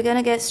 Aquarius, we're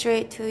gonna get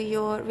straight to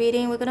your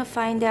reading. We're gonna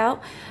find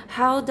out,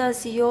 how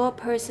does your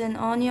person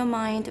on your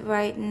mind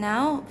right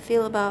now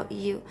feel about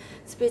you?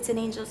 Spirits and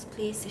angels,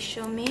 please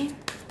show me.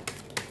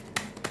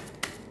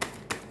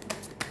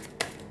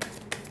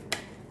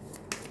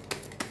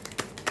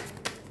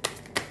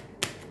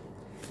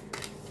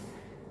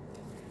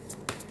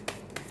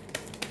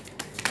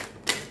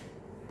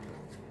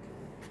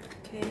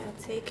 Okay,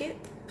 I'll take it.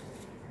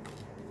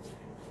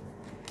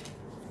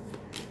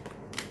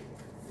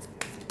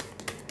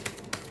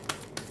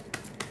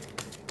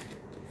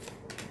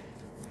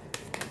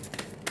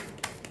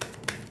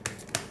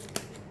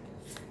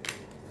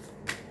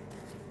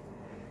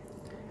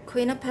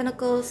 Queen of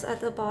Pentacles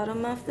at the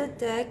bottom of the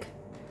deck.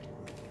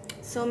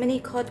 So many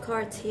court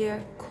cards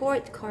here.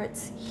 Court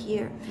cards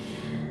here.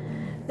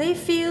 They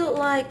feel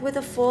like with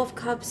the Four of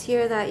Cups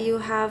here that you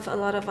have a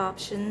lot of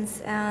options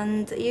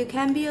and you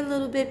can be a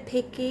little bit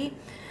picky.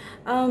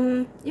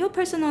 Your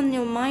person on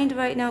your mind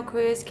right now,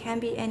 Aquarius, can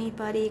be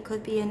anybody.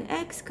 Could be an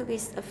ex, could be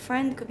a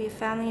friend, could be a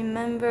family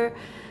member,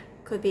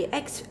 could be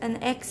an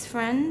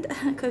ex-friend,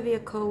 could be a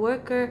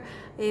co-worker,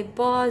 a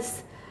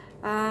boss,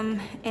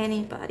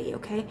 anybody,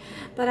 okay?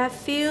 But I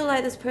feel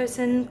like this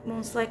person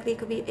most likely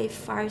could be a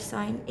fire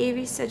sign,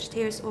 Aries,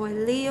 Sagittarius, or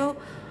Leo,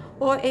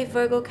 or a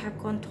Virgo,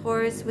 Capricorn,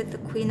 Taurus with the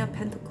Queen of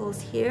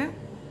Pentacles here.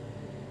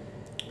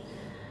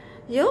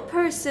 Your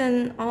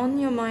person on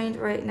your mind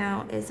right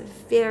now is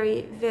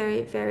very,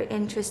 very, very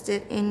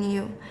interested in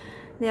you.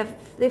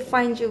 They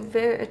find you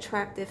very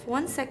attractive.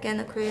 One second,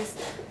 Aquarius.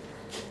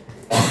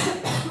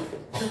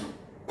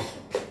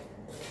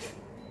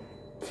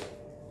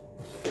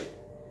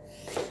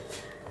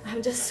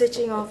 I'm just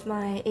switching off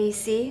my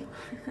AC.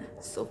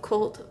 It's so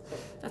cold.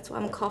 That's why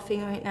I'm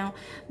coughing right now.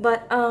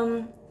 But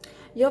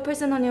your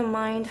person on your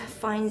mind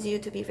finds you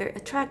to be very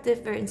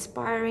attractive, very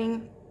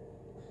inspiring,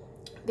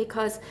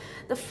 because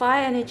the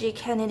fire energy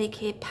can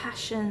indicate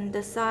passion,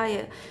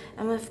 desire,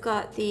 and we've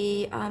got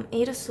the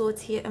Eight of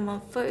Swords here in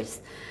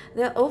reverse.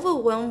 They're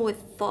overwhelmed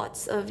with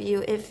thoughts of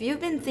you. If you've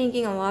been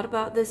thinking a lot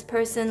about this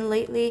person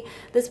lately,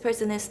 this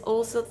person is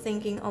also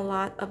thinking a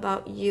lot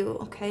about you,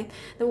 okay?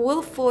 The Wheel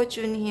of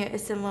Fortune here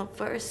is in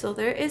reverse, so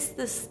there is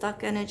this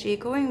stuck energy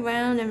going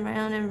round and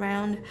round and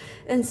round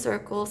in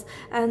circles,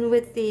 and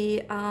with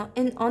the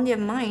on their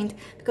mind,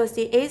 because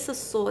the Ace of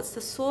Swords,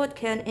 the sword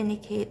can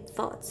indicate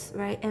thoughts,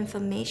 right?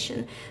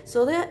 Information.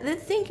 So they're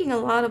thinking a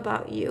lot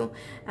about you.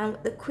 And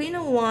the Queen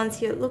of Wands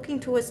here looking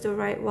towards the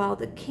right, while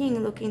the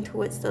King looking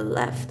towards the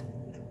left.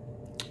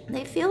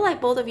 They feel like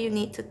both of you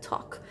need to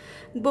talk.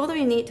 Both of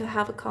you need to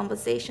have a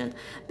conversation,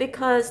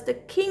 because the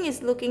King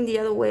is looking the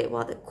other way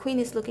while the Queen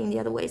is looking the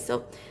other way.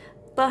 So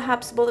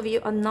perhaps both of you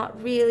are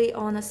not really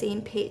on the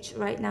same page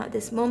right now at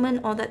this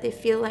moment, or that they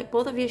feel like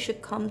both of you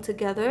should come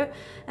together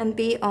and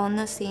be on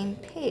the same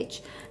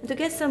page. And to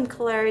get some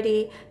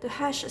clarity, to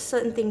hash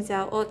certain things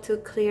out, or to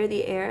clear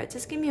the air,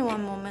 just give me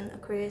one moment,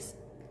 Aquarius.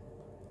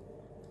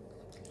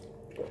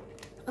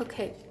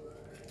 Okay,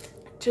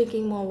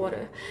 drinking more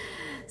water.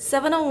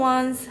 Seven of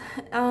Wands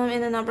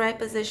in an upright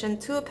position,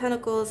 Two of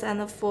Pentacles, and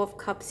the Four of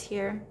Cups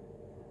here.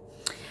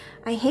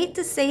 I hate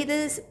to say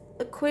this,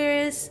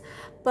 Aquarius,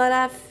 but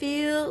I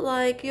feel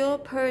like your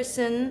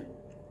person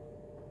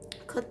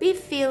could be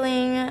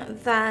feeling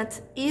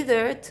that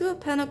either Two of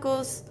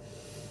Pentacles,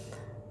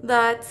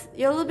 that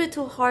you're a little bit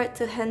too hard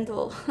to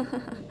handle.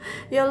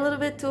 You're a little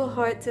bit too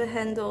hard to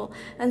handle.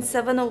 And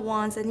Seven of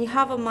Wands, and you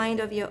have a mind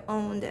of your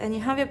own, and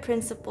you have your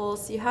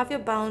principles, you have your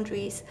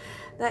boundaries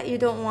that you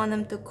don't want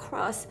them to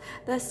cross.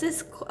 There's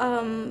this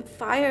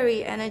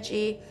fiery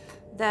energy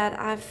that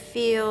I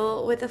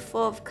feel with the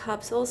Four of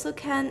Cups also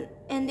can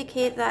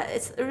indicate that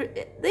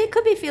they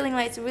could be feeling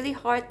like it's really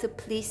hard to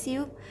please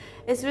you.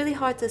 It's really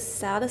hard to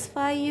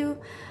satisfy you.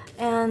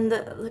 And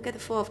look at the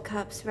Four of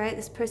Cups, right?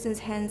 This person's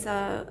hands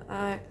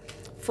are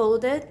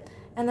folded,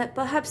 and that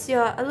perhaps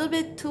you're a little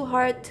bit too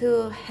hard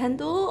to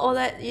handle, or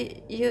that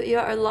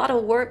you're a lot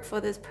of work for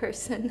this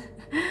person.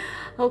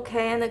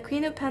 Okay, and the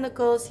Queen of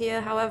Pentacles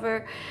here,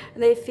 however,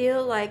 they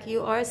feel like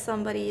you are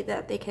somebody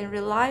that they can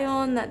rely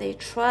on, that they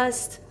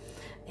trust,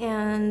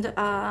 and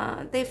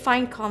they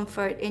find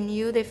comfort in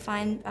you. They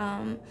find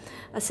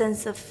a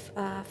sense of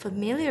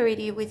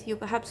familiarity with you.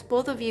 Perhaps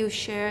both of you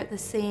share the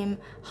same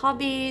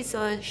hobbies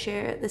or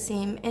share the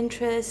same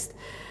interest.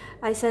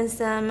 I sense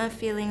them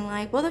feeling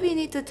like both of you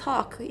need to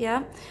talk,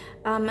 yeah?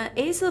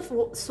 Ace of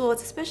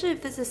Swords, especially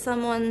if this is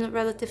someone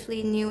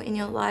relatively new in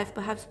your life,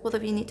 perhaps both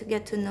of you need to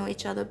get to know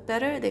each other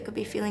better. They could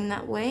be feeling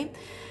that way.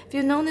 If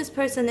you've known this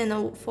person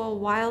for a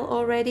while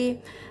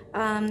already,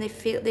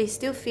 they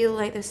still feel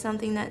like there's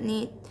something that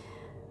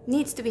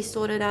needs to be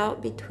sorted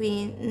out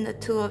between the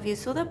two of you,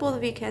 so that both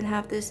of you can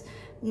have this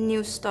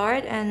new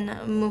start and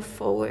move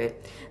forward.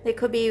 They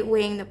could be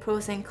weighing the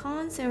pros and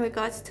cons in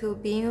regards to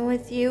being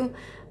with you,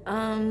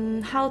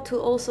 how to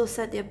also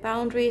set their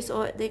boundaries,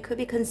 or they could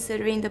be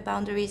considering the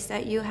boundaries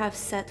that you have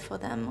set for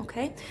them.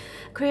 Okay,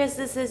 Aquarius,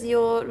 this is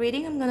your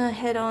reading. I'm gonna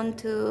head on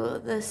to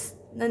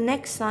the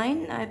next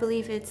sign. I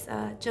believe it's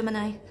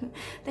Gemini.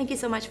 Thank you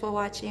so much for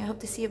watching. I hope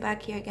to see you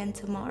back here again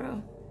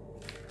tomorrow.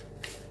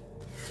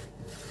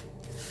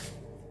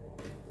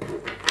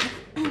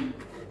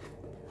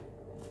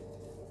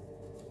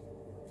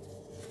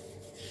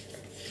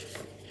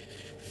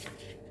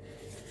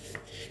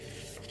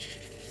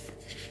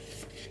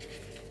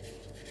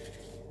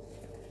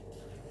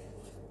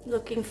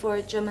 Looking for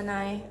a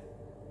Gemini.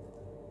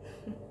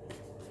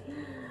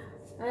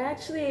 I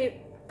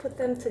actually put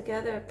them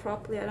together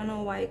properly. I don't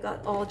know why it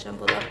got all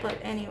jumbled up, but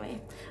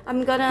anyway,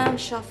 I'm gonna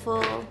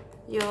shuffle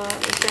your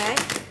deck.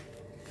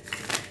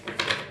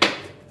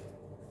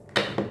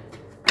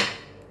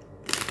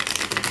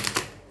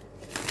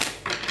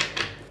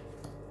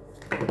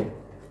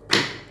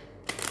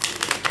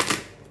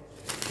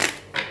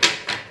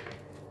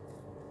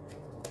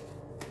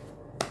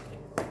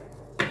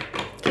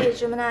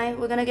 Gemini,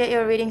 we're gonna get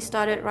your reading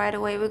started right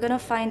away. We're gonna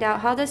find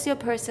out, how does your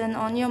person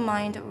on your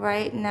mind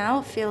right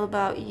now feel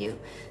about you?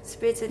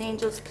 Spirits and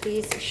angels,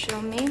 please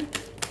show me.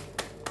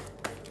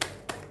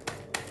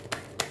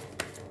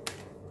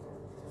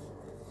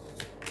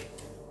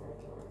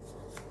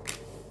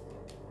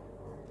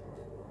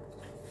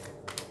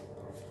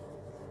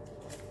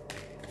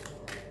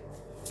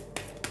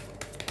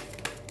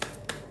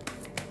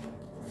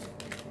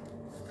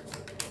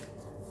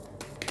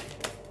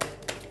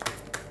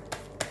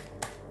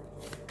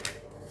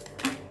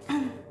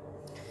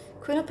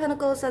 Queen of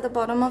Pentacles at the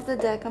bottom of the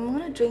deck. I'm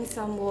gonna drink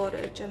some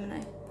water,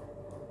 Gemini.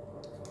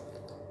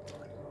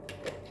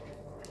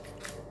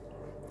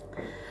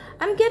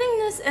 I'm getting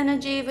this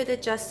energy with the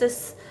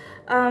Justice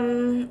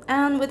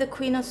and with the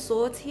Queen of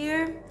Swords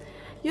here.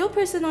 Your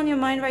person on your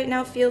mind right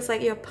now feels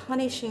like you're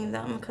punishing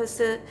them, because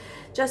the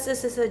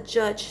Justice is a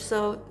judge,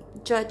 so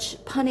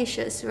judge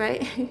punishes,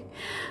 right?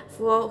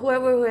 For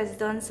whoever who has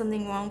done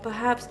something wrong.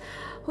 Perhaps,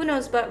 who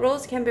knows, but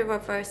roles can be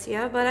reversed,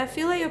 yeah? But I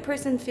feel like your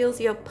person feels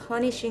you're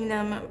punishing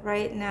them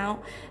right now,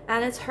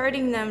 and it's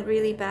hurting them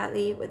really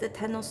badly with the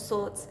Ten of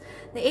Swords.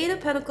 The Eight of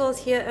Pentacles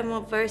here in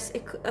reverse.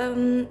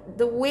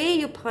 The way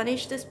you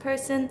punish this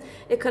person,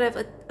 it could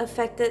have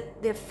affected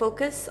their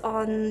focus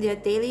on their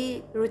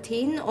daily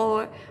routine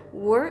or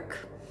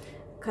work,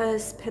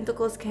 because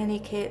Pentacles can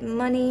indicate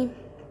money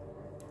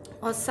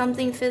or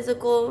something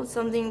physical,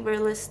 something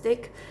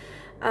realistic.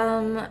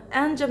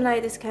 And Gemini,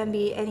 this can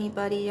be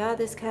anybody, yeah?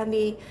 This can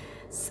be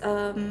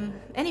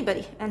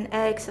anybody, an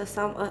ex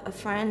or a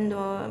friend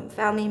or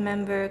family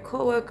member,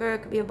 co-worker,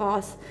 could be a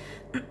boss.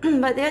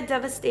 But they're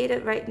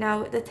devastated right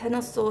now with the Ten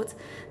of Swords.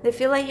 They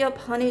feel like you're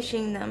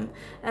punishing them.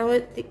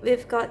 And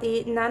we've got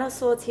the Nine of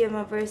Swords here in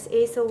reverse,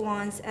 Ace of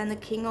Wands, and the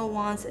King of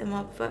Wands in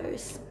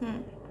reverse.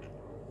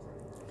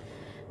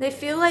 They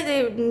feel like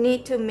they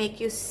need to make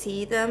you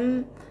see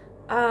them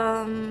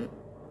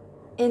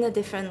in a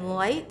different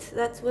light.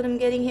 That's what I'm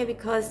getting here,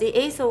 because the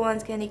Ace of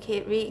Wands can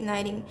indicate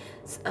reigniting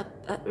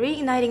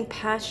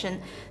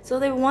passion. So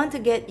they want to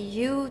get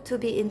you to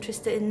be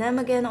interested in them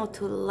again, or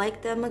to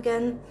like them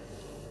again,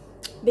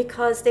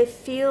 because they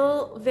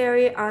feel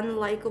very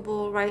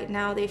unlikable right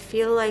now. They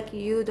feel like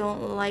you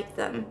don't like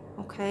them,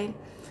 okay?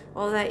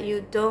 Or that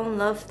you don't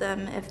love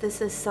them, if this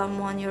is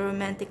someone you're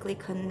romantically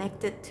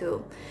connected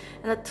to.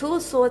 And the Two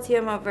of Swords here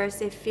in reverse,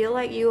 they feel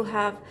like you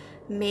have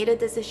made a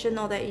decision,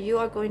 or that you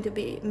are going to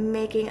be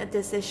making a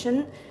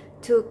decision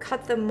to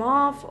cut them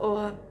off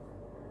or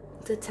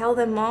to tell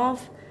them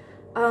off.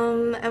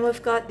 And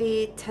we've got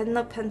the Ten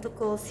of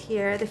Pentacles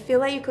here. They feel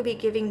like you could be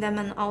giving them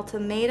an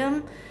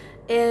ultimatum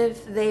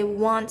if they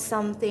want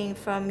something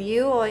from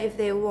you, or if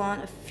they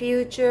want a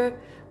future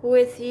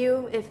with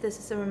you, if this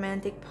is a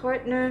romantic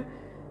partner.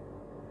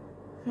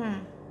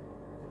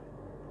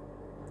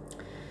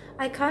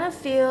 I kind of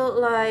feel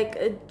like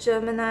a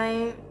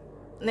Gemini,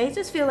 they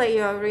just feel like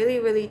you're really,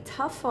 really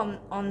tough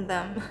on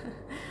them.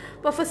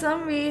 But for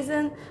some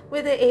reason,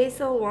 with the Ace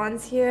of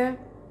Wands here,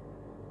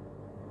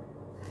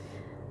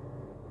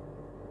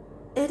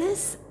 it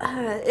is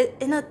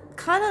in a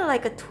kind of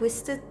like a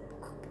twisted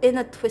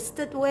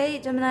way,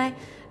 Gemini. I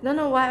don't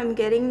know why I'm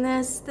getting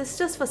this. This is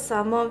just for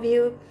some of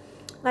you.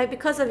 like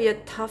because of your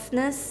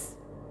toughness,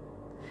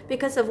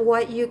 because of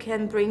what you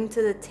can bring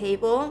to the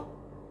table.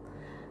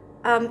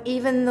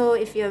 Even though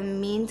if you're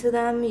mean to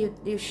them,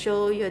 you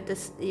show you're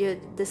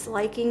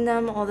disliking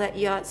them, or that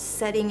you're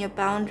setting your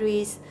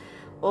boundaries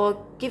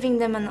or giving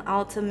them an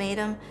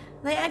ultimatum,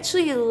 they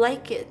actually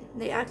like it.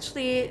 They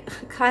actually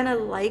kind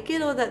of like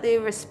it, or that they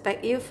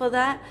respect you for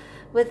that.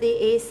 With the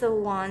Ace of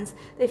Wands,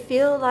 they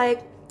feel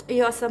like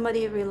you're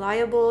somebody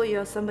reliable,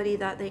 you're somebody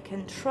that they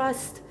can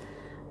trust.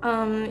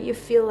 You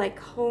feel like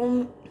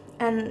home,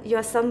 and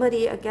you're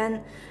somebody,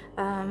 again,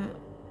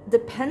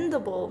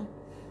 dependable,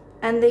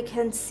 and they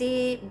can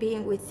see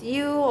being with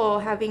you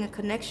or having a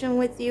connection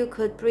with you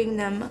could bring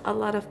them a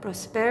lot of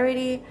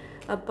prosperity,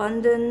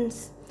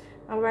 abundance.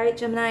 All right,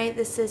 Gemini,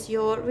 this is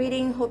your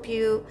reading. Hope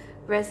you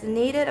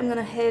resonated. I'm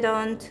gonna head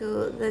on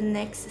to the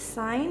next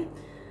sign,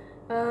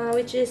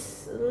 which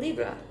is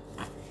Libra.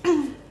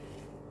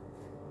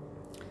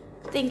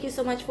 Thank you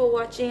so much for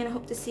watching, and I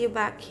hope to see you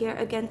back here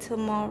again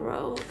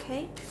tomorrow,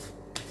 okay?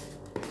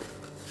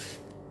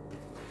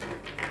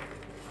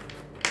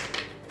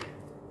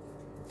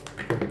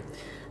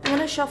 I'm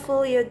gonna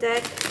shuffle your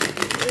deck,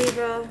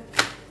 Libra.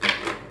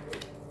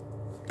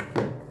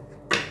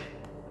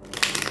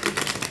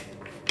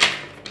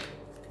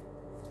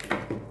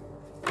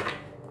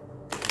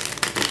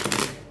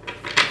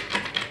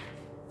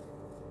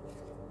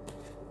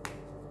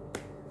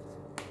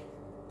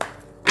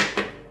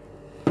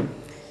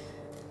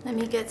 Let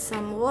me get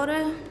some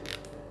water.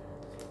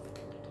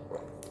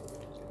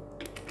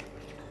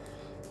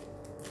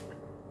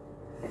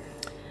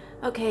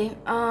 Okay,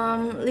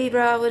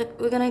 Libra,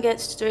 we're gonna get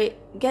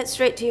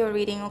straight to your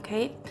reading,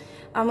 okay?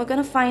 We're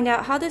gonna find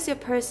out, how does your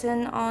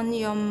person on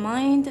your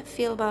mind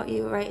feel about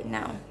you right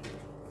now?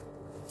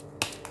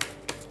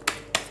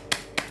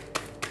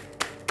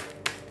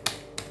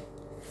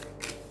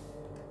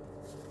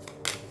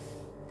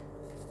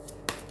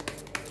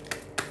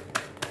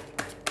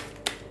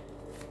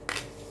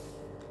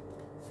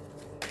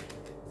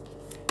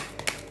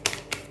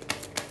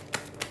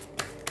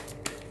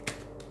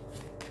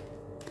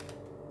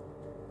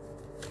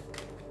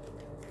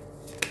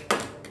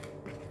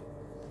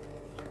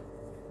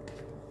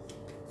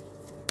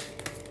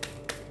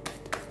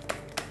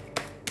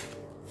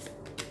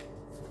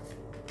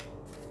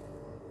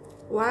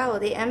 Wow,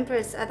 the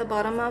Empress at the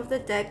bottom of the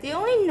deck. The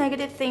only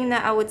negative thing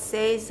that I would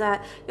say is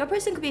that your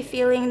person could be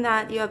feeling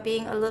that you're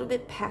being a little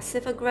bit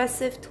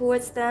passive-aggressive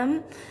towards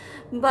them,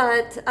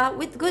 but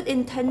with good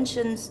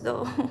intentions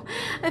though.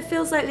 It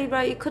feels like,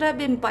 Libra, you could have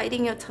been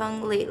biting your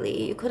tongue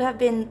lately. You could have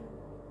been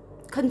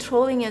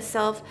controlling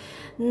yourself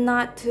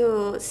not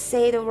to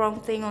say the wrong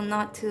thing, or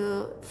not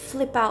to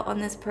flip out on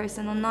this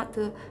person, or not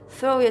to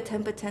throw your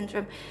temper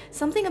tantrum.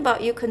 Something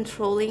about you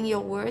controlling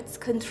your words,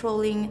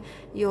 controlling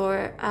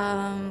your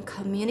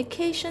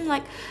communication.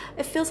 Like,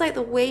 it feels like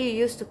the way you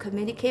used to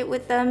communicate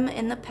with them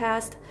in the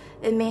past,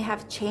 it may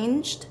have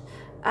changed.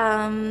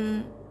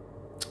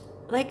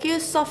 Like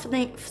you're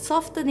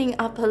softening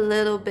up a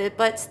little bit,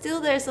 but still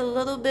there's a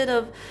little bit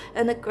of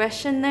an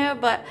aggression there,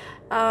 but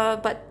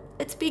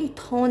it's being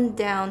toned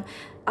down.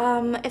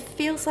 It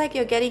feels like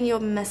you're getting your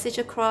message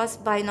across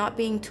by not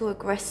being too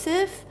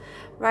aggressive,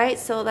 right?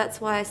 So that's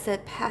why I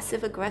said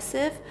passive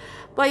aggressive.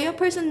 But your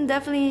person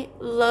definitely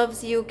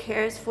loves you,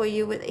 cares for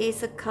you with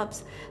Ace of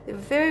Cups. They're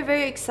very,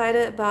 very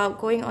excited about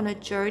going on a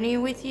journey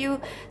with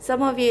you.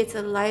 Some of you, it's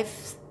a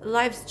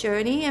life's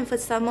journey, and for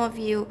some of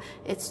you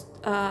it's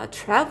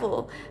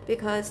travel,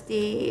 because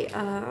the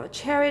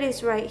Chariot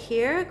is right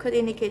here, could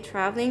indicate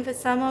traveling for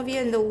some of you,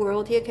 and the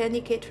World here can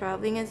indicate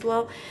traveling as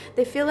well.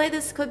 They feel like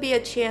this could be a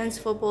chance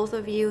for both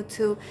of you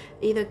to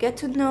either get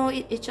to know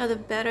each other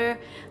better,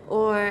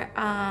 or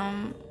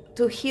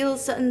to heal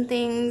certain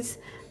things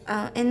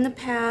in the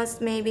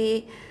past,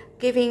 maybe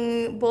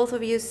giving both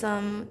of you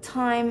some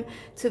time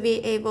to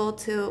be able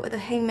to, with the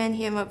Hangman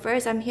here in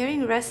reverse, I'm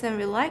hearing rest and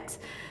relax.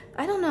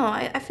 I don't know,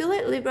 I feel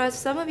like, Libra,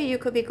 some of you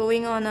could be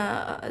going on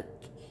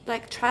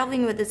like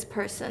traveling with this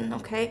person,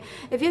 okay?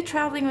 If you're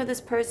traveling with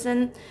this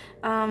person,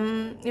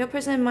 your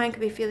person in mind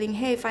could be feeling,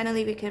 hey,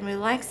 finally we can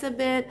relax a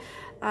bit,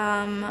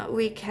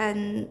 we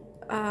can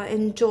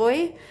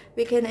enjoy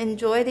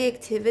the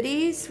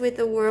activities with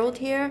the World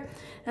here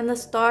and the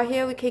Star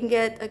here. We can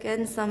get,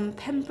 again, some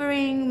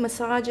pampering,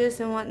 massages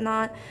and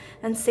whatnot.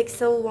 And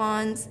Six of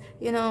Wands,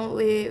 you know,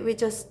 we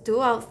just do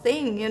our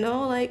thing, you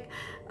know, like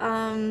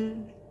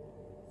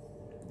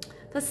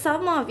for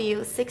some of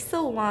you, Six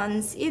of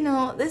Wands, you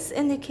know, this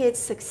indicates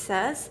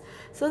success.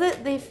 So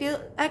that they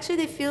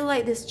feel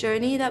like this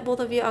journey that both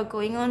of you are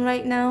going on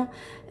right now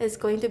is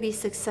going to be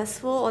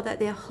successful, or that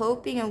they're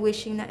hoping and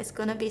wishing that it's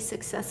going to be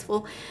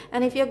successful.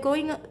 And if you're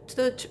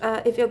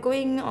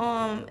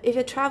if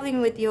you're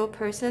traveling with your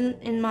person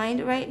in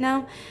mind right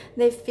now,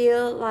 they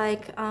feel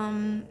like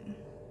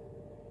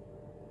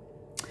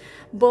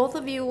both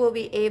of you will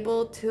be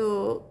able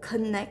to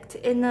connect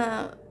in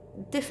a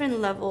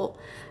different level,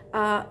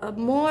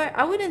 more,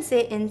 I wouldn't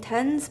say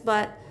intense,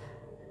 but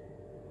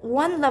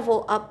one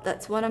level up.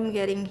 That's what I'm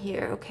getting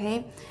here,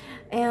 okay?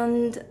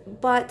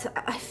 But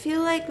I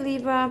feel like,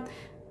 Libra,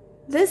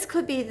 This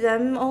could be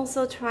them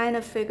also trying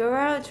to figure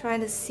out, trying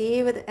to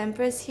see with the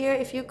Empress here,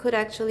 if you could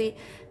actually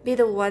be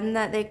the one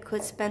that they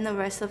could spend the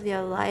rest of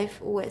their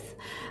life with.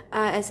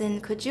 As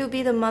in, could you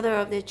be the mother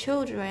of their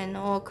children,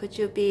 or could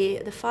you be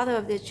the father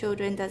of their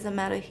children? Doesn't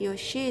matter, he or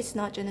she, it's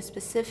not gender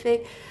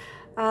specific.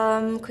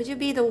 Could you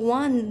be the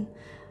one?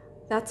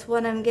 That's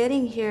what I'm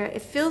getting here.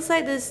 It feels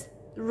like this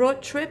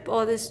road trip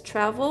or this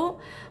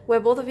travel where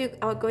both of you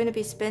are going to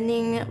be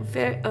spending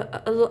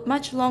a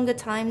much longer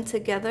time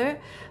together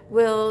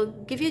will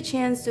give you a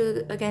chance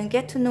to again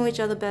get to know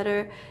each other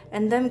better,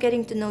 and them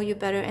getting to know you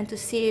better, and to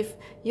see if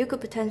you could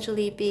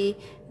potentially be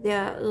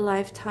their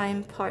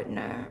lifetime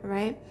partner,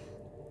 right?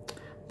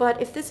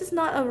 But if this is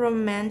not a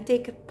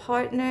romantic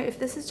partner, if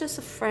this is just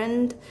a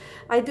friend,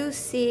 I do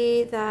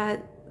see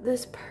that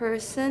this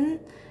person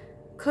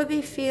could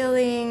be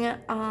feeling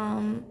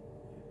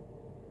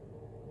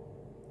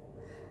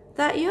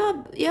that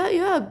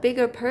you're a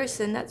bigger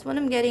person. That's what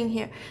I'm getting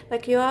here.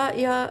 Like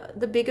you're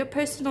the bigger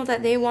person, or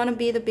that they want to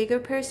be the bigger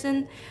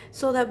person,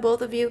 so that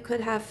both of you could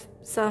have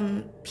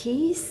some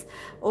peace,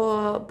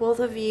 or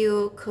both of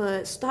you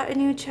could start a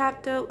new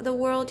chapter of the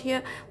world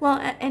here. Well,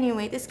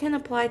 anyway, this can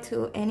apply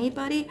to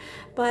anybody,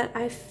 but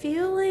I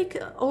feel like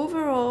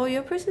overall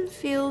your person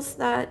feels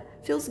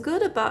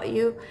good about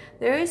you.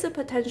 There is a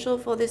potential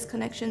for this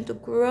connection to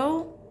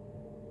grow.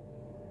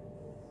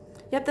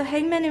 Yep, the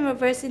Hangman in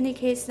reverse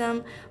indicates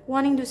them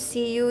wanting to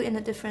see you in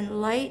a different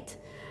light.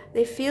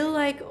 They feel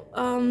like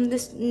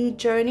this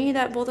journey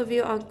that both of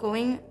you are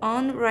going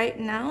on right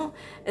now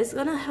is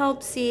going to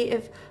help see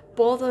if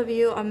both of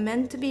you are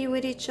meant to be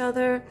with each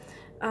other,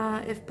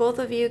 if both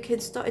of you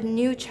can start a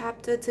new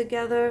chapter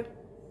together,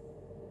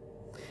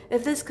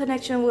 if this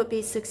connection would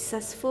be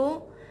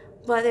successful,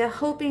 but they're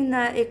hoping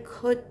that it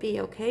could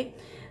be, okay?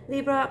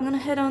 Libra, I'm going to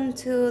head on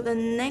to the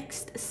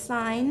next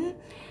sign.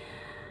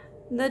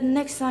 The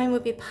next sign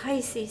would be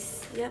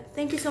Pisces. Yep.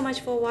 Thank you so much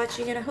for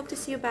watching, and I hope to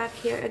see you back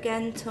here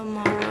again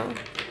tomorrow.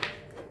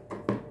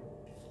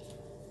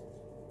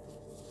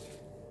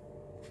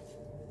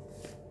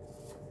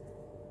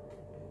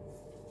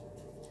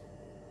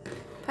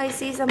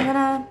 Pisces, I'm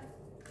gonna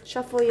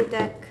shuffle your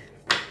deck.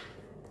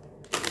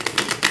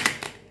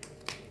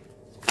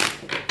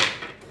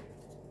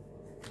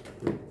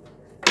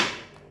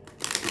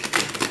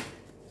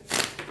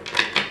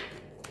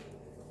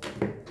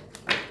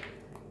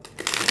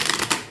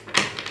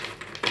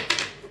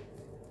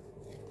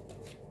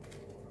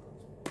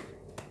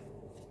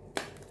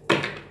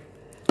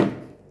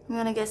 I'm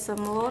gonna get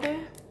some water.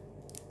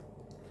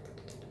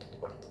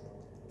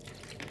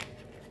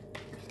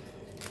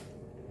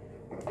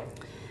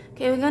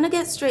 Okay, we're gonna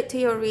get straight to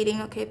your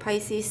reading, okay,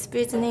 Pisces.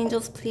 Spirits and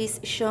angels,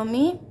 please show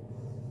me.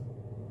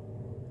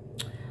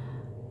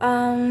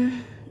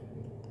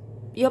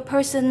 Your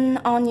person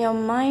on your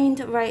mind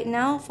right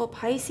now for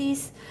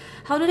Pisces.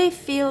 How do they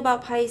feel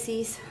about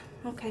Pisces?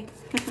 Okay.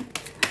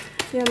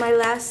 You're my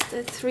last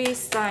 3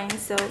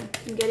 signs, so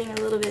I'm getting a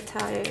little bit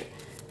tired.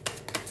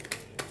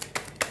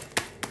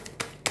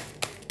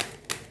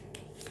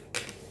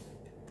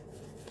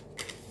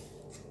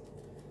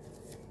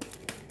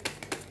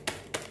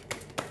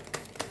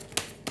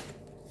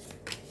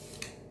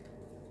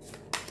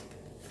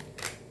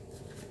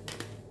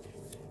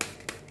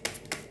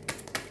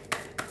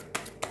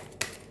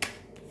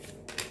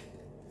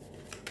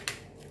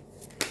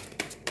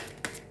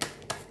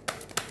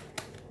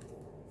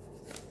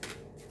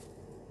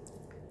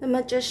 The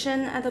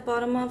Magician at the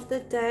bottom of the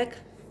deck.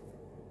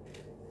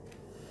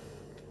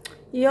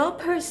 Your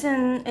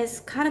person is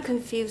kind of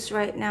confused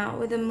right now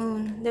with the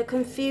moon. They're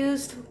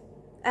confused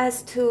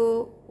as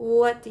to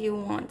what do you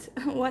want?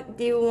 What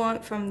do you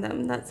want from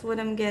them? That's what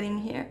I'm getting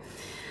here.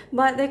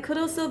 But they could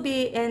also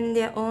be in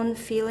their own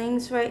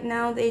feelings right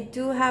now. They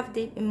do have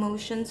deep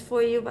emotions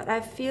for you, but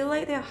I feel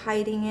like they're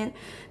hiding it,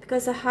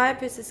 because the High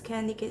Priestess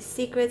can indicate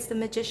secrets. The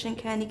Magician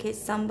can indicate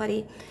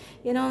somebody,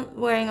 you know,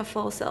 wearing a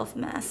false self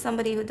mask.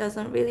 Somebody who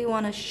doesn't really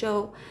want to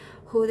show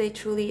who they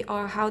truly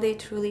are, how they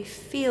truly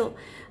feel.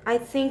 I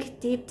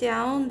think deep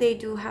down they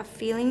do have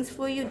feelings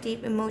for you,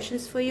 deep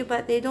emotions for you,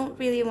 but they don't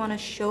really want to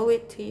show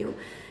it to you.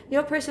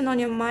 Your person on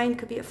your mind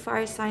could be a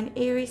fire sign,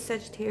 Aries,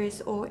 Sagittarius,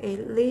 or a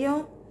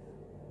Leo.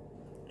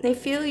 They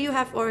feel you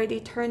have already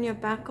turned your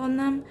back on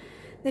them.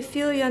 They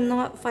feel you're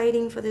not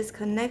fighting for this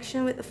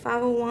connection with the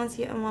Five of Wands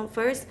here in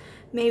reverse.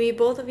 Maybe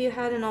both of you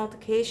had an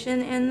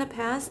altercation in the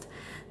past.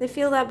 They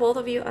feel that both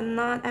of you are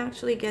not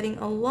actually getting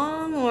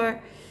along,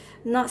 or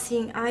not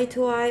seeing eye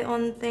to eye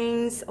on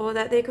things, or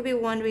that they could be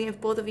wondering if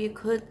both of you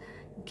could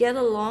get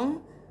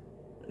along,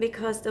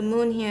 because the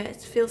moon here, it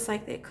feels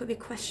like they could be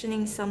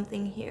questioning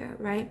something here,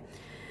 right?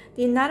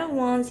 The Knight of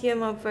Wands here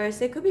in reverse,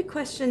 they could be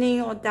questioning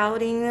or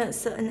doubting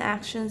certain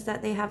actions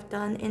that they have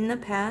done in the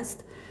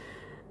past,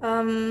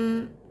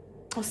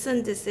 or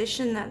certain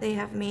decision that they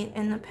have made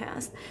in the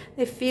past.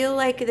 They feel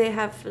like they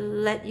have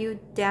let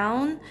you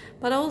down,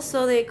 but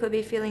also they could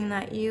be feeling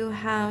that you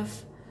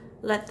have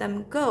let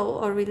them go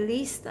or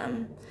release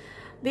them.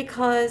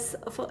 Because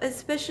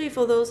especially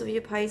for those of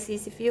you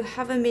Pisces, if you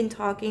haven't been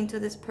talking to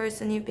this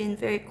person, you've been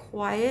very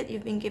quiet,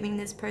 you've been giving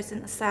this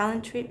person a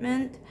silent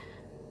treatment,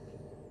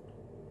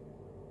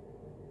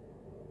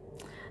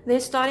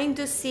 they're starting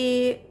to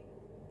see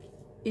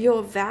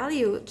your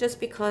value just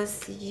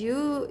because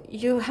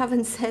you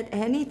haven't said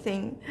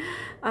anything.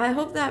 I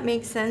hope that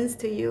makes sense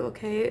to you,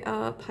 okay,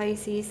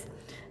 Pisces.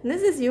 And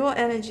this is your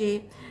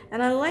energy,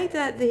 and I like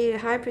that the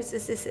High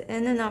Priestess is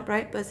in an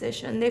upright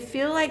position. They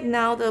feel like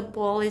now the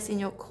ball is in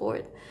your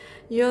court.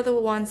 You're the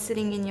one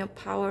sitting in your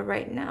power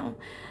right now.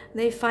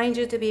 They find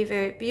you to be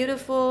very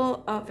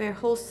beautiful, very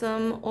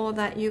wholesome, or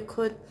that you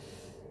could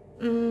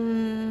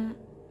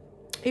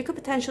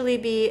potentially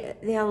be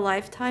their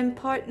lifetime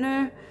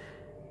partner,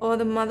 or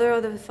the mother or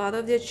the father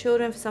of their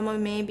children. For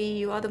someone, maybe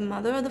you are the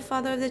mother or the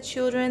father of the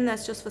children.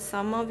 That's just for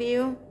some of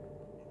you.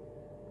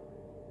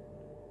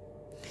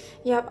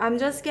 Yep, I'm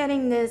just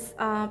getting this,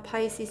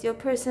 Pisces. Your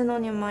person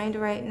on your mind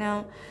right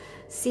now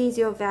sees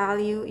your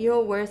value,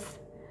 your worth,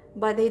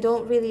 but they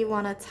don't really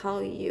want to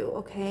tell you,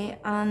 okay?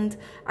 And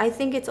I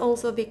think it's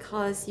also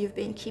because you've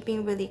been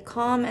keeping really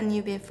calm and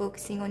you've been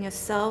focusing on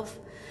yourself.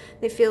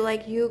 They feel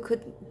like you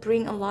could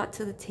bring a lot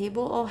to the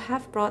table, or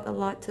have brought a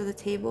lot to the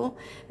table,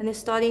 and they're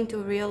starting to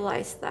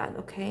realize that,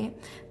 okay?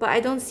 But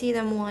I don't see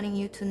them wanting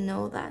you to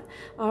know that.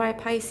 All right,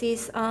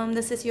 Pisces,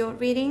 this is your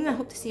reading. I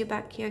hope to see you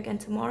back here again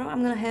tomorrow.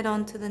 I'm gonna head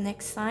on to the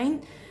next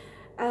sign,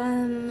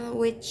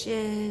 which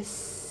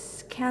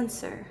is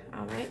Cancer.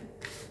 All right.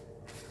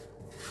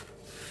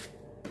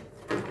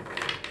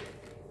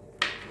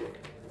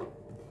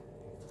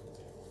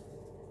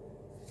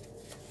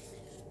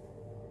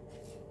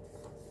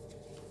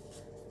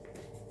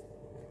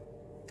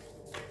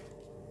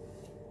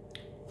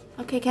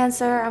 Okay,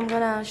 Cancer, I'm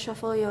gonna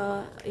shuffle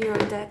your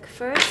deck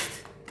first.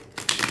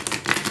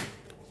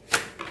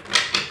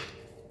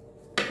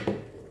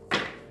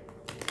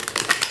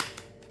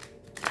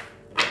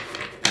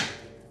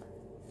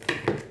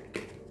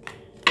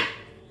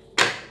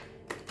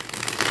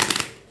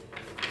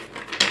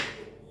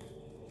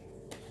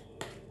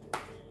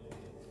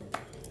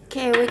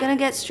 Okay, we're gonna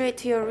get straight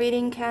to your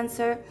reading,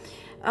 Cancer.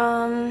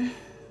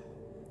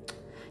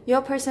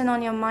 Your person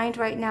on your mind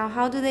right now,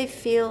 how do they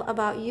feel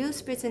about you?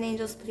 Spirits and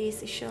angels,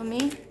 please show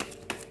me.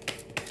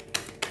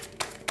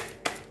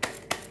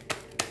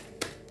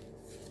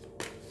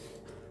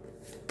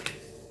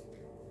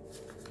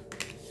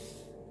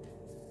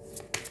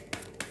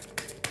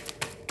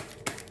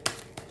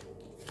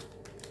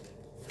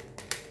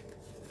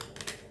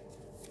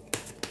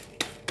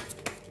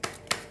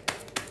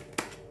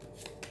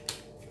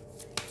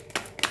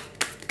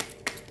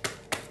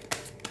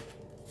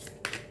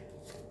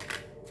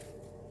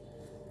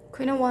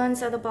 Queen of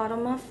Wands at the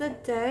bottom of the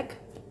deck.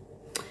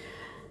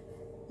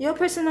 Your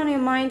person on your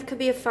mind could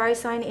be a fire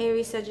sign,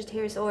 Aries,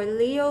 Sagittarius, or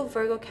Leo,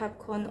 Virgo,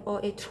 Capricorn, or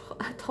a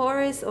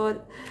Taurus,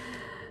 or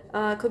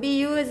could be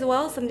you as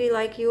well, somebody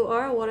like you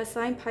are, a water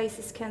sign,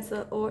 Pisces,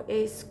 Cancer, or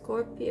a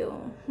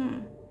Scorpio.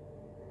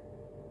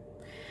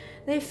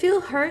 They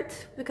feel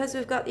hurt because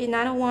we've got the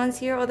Nine of Wands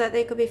here, or that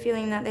they could be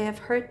feeling that they have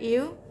hurt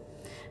you.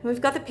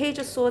 We've got the Page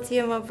of Swords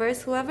here in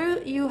reverse.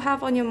 Whoever you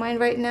have on your mind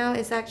right now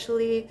is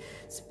actually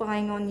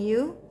spying on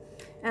you.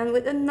 And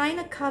with the Nine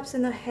of Cups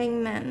and the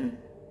Hangman,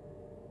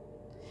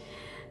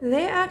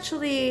 they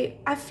actually,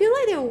 I feel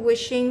like they're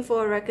wishing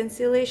for a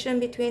reconciliation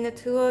between the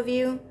two of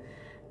you,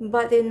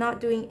 but they're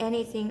not doing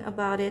anything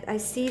about it. I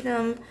see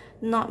them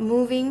not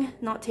moving,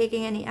 not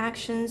taking any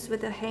actions with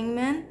the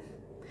Hangman,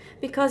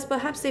 because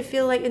perhaps they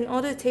feel like in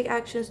order to take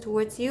actions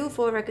towards you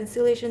for a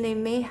reconciliation, they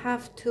may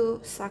have to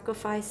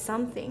sacrifice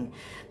something.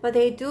 But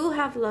they do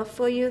have love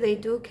for you, they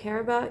do care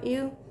about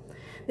you.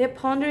 They're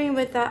pondering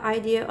with that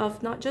idea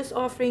of not just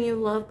offering you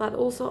love, but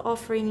also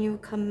offering you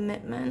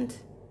commitment.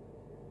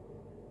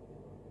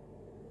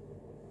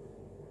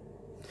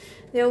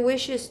 Their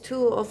wishes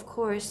too, of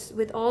course.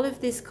 With all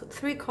of these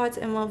three cards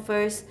in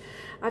reverse,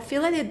 I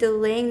feel like they're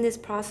delaying this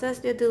process.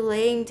 They're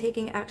delaying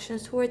taking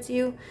actions towards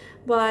you,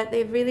 but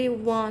they really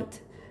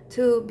want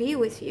to be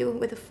with you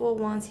with the Four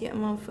Wands here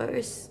in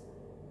reverse.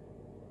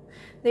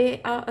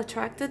 They are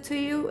attracted to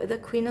you, the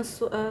Queen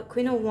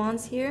of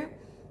Wands here.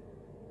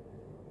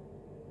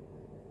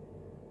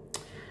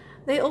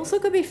 They also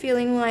could be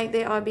feeling like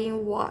they are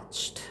being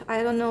watched.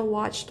 I don't know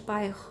watched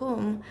by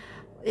whom.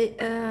 It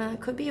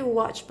could be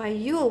watched by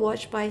you or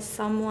watched by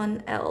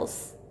someone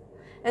else.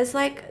 It's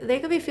like they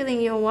could be feeling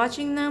you're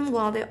watching them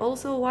while they're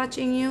also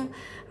watching you.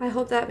 I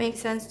hope that makes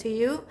sense to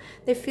you.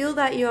 They feel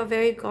that you are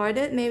very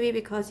guarded, maybe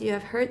because you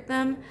have hurt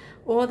them,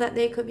 or that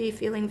they could be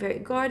feeling very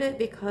guarded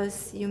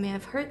because you may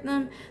have hurt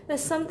them.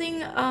 There's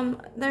something,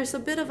 there's a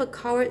bit of a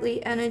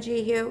cowardly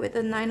energy here with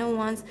the Nine of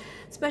Wands,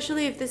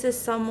 especially if this is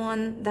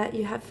someone that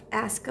you have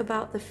asked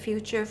about the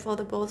future for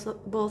the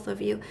both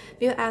of you.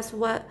 If you ask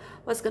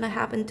what's going to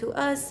happen to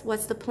us,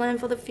 what's the plan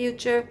for the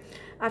future,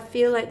 I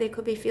feel like they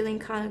could be feeling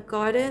kind of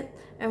guarded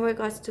in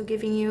regards to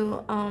giving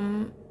you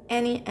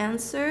any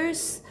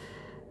answers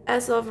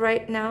as of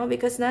right now,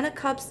 because Nine of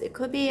Cups, it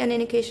could be an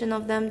indication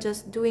of them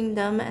just doing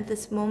them at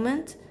this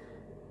moment.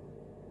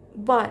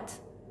 But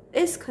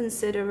is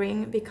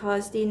considering,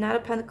 because the Knight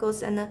of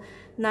Pentacles and the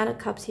Knight of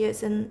Cups here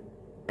is in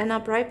an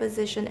upright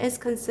position, is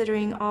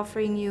considering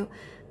offering you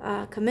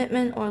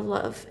commitment or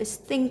love, is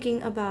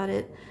thinking about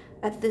it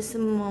at this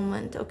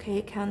moment.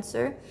 Okay,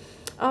 Cancer.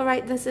 All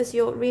right, this is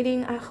your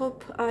reading. I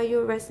hope you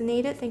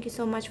resonated. Thank you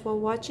so much for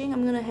watching.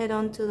 I'm gonna head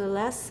on to the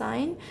last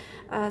sign,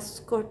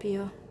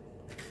 Scorpio.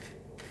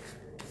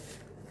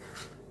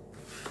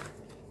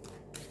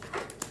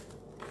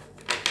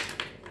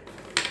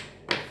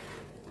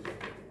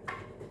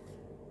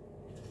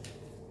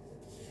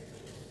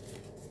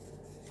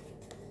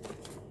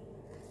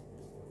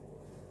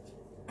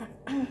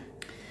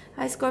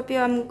 Hi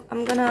Scorpio,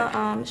 I'm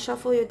gonna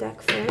shuffle your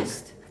deck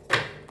first.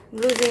 I'm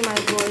losing my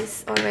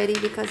voice already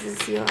because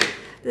this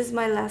is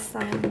my last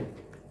sign.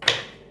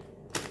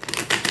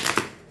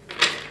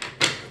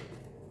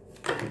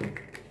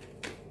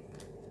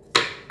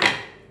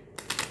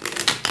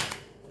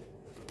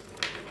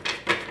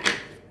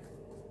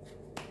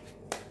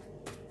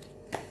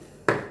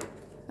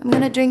 I'm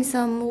gonna drink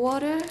some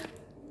water.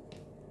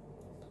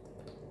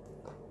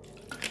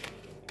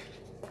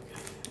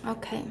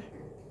 Okay.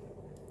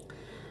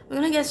 We're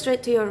gonna get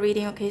straight to your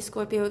reading, okay,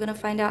 Scorpio. We're gonna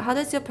find out, how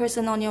does your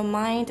person on your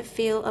mind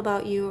feel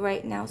about you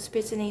right now?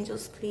 Spirits and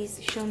angels, please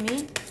show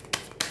me.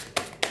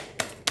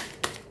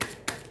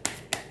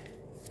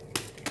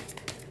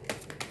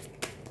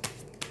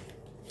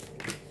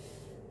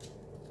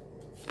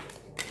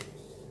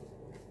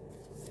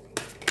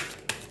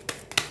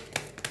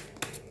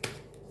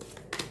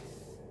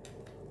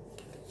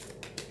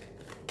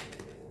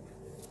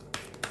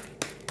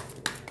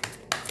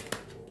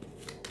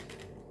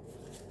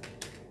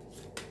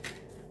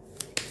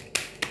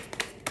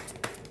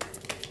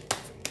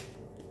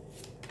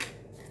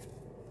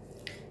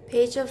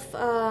 Page of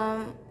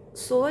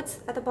Swords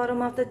at the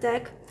bottom of the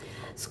deck.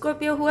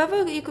 Scorpio,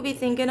 whoever you could be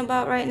thinking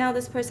about right now,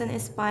 this person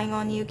is spying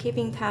on you,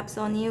 keeping tabs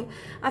on you.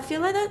 I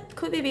feel like that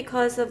could be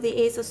because of the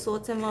Ace of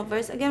Swords in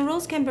reverse. Again,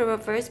 roles can be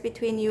reversed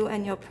between you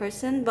and your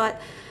person, but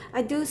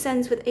I do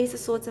sense with Ace of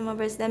Swords in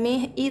reverse, there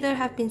may either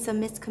have been some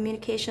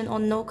miscommunication or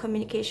no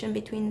communication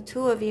between the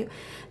two of you.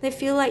 They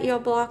feel like you're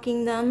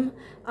blocking them,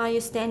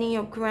 you're standing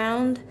your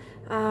ground.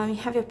 You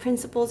have your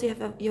principles, you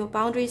have your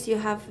boundaries, you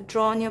have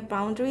drawn your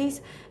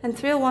boundaries. And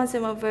Three of Wands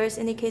in reverse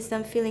indicates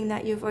them feeling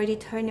that you've already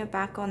turned your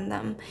back on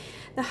them.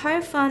 The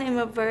Hierophant in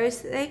reverse,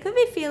 they could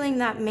be feeling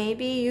that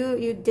maybe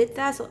you did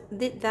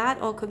that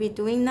or could be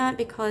doing that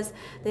because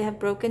they have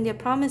broken their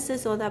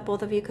promises, or that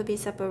both of you could be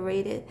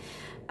separated.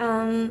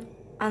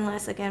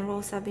 Unless, again,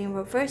 roles are being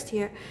reversed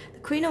here. The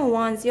Queen of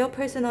Wands, your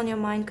person on your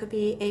mind could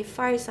be a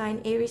fire sign,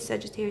 Aries,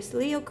 Sagittarius,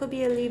 Leo, could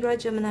be a Libra,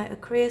 Gemini,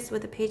 Aquarius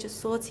with the Page of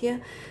Swords here.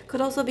 Could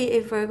also be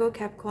a Virgo,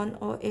 Capricorn,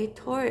 or a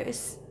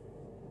Taurus.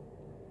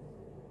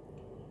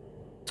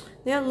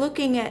 They're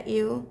looking at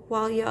you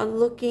while you're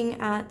looking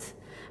at,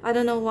 I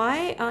don't know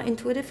why,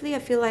 intuitively I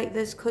feel like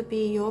this could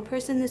be your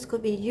person, this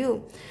could be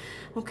you.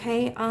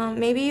 Okay,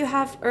 maybe you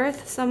have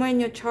Earth somewhere in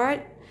your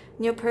chart.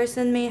 Your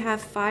person may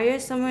have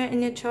fire somewhere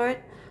in your chart,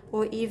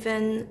 or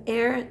even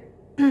air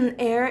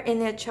in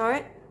their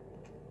chart.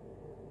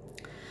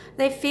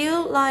 They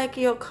feel like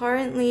you're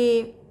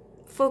currently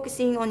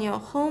focusing on your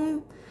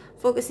home,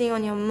 focusing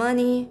on your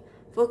money,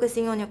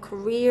 focusing on your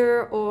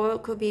career, or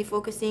could be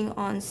focusing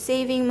on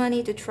saving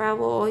money to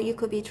travel, or you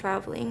could be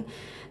traveling.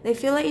 They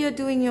feel like you're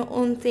doing your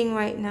own thing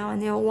right now,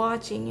 and they're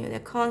watching you. They're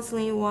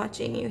constantly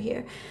watching you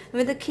here. And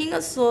with the King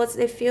of Swords,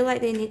 they feel like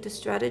they need to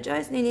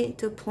strategize, they need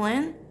to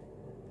plan.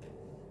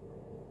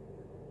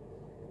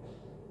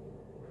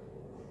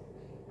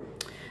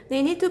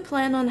 They need to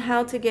plan on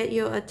how to get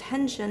your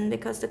attention,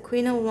 because the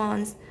Queen of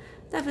Wands,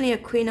 definitely a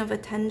queen of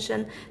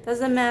attention.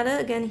 Doesn't matter,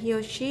 again, he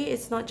or she,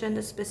 it's not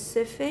gender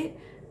specific.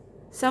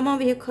 Some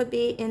of you could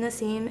be in the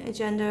same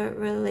gender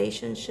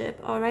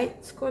relationship. All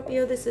right,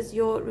 Scorpio, this is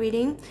your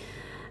reading.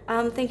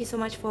 Thank you so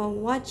much for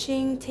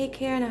watching. Take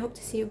care, and I hope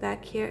to see you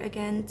back here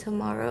again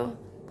tomorrow.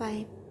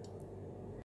 Bye.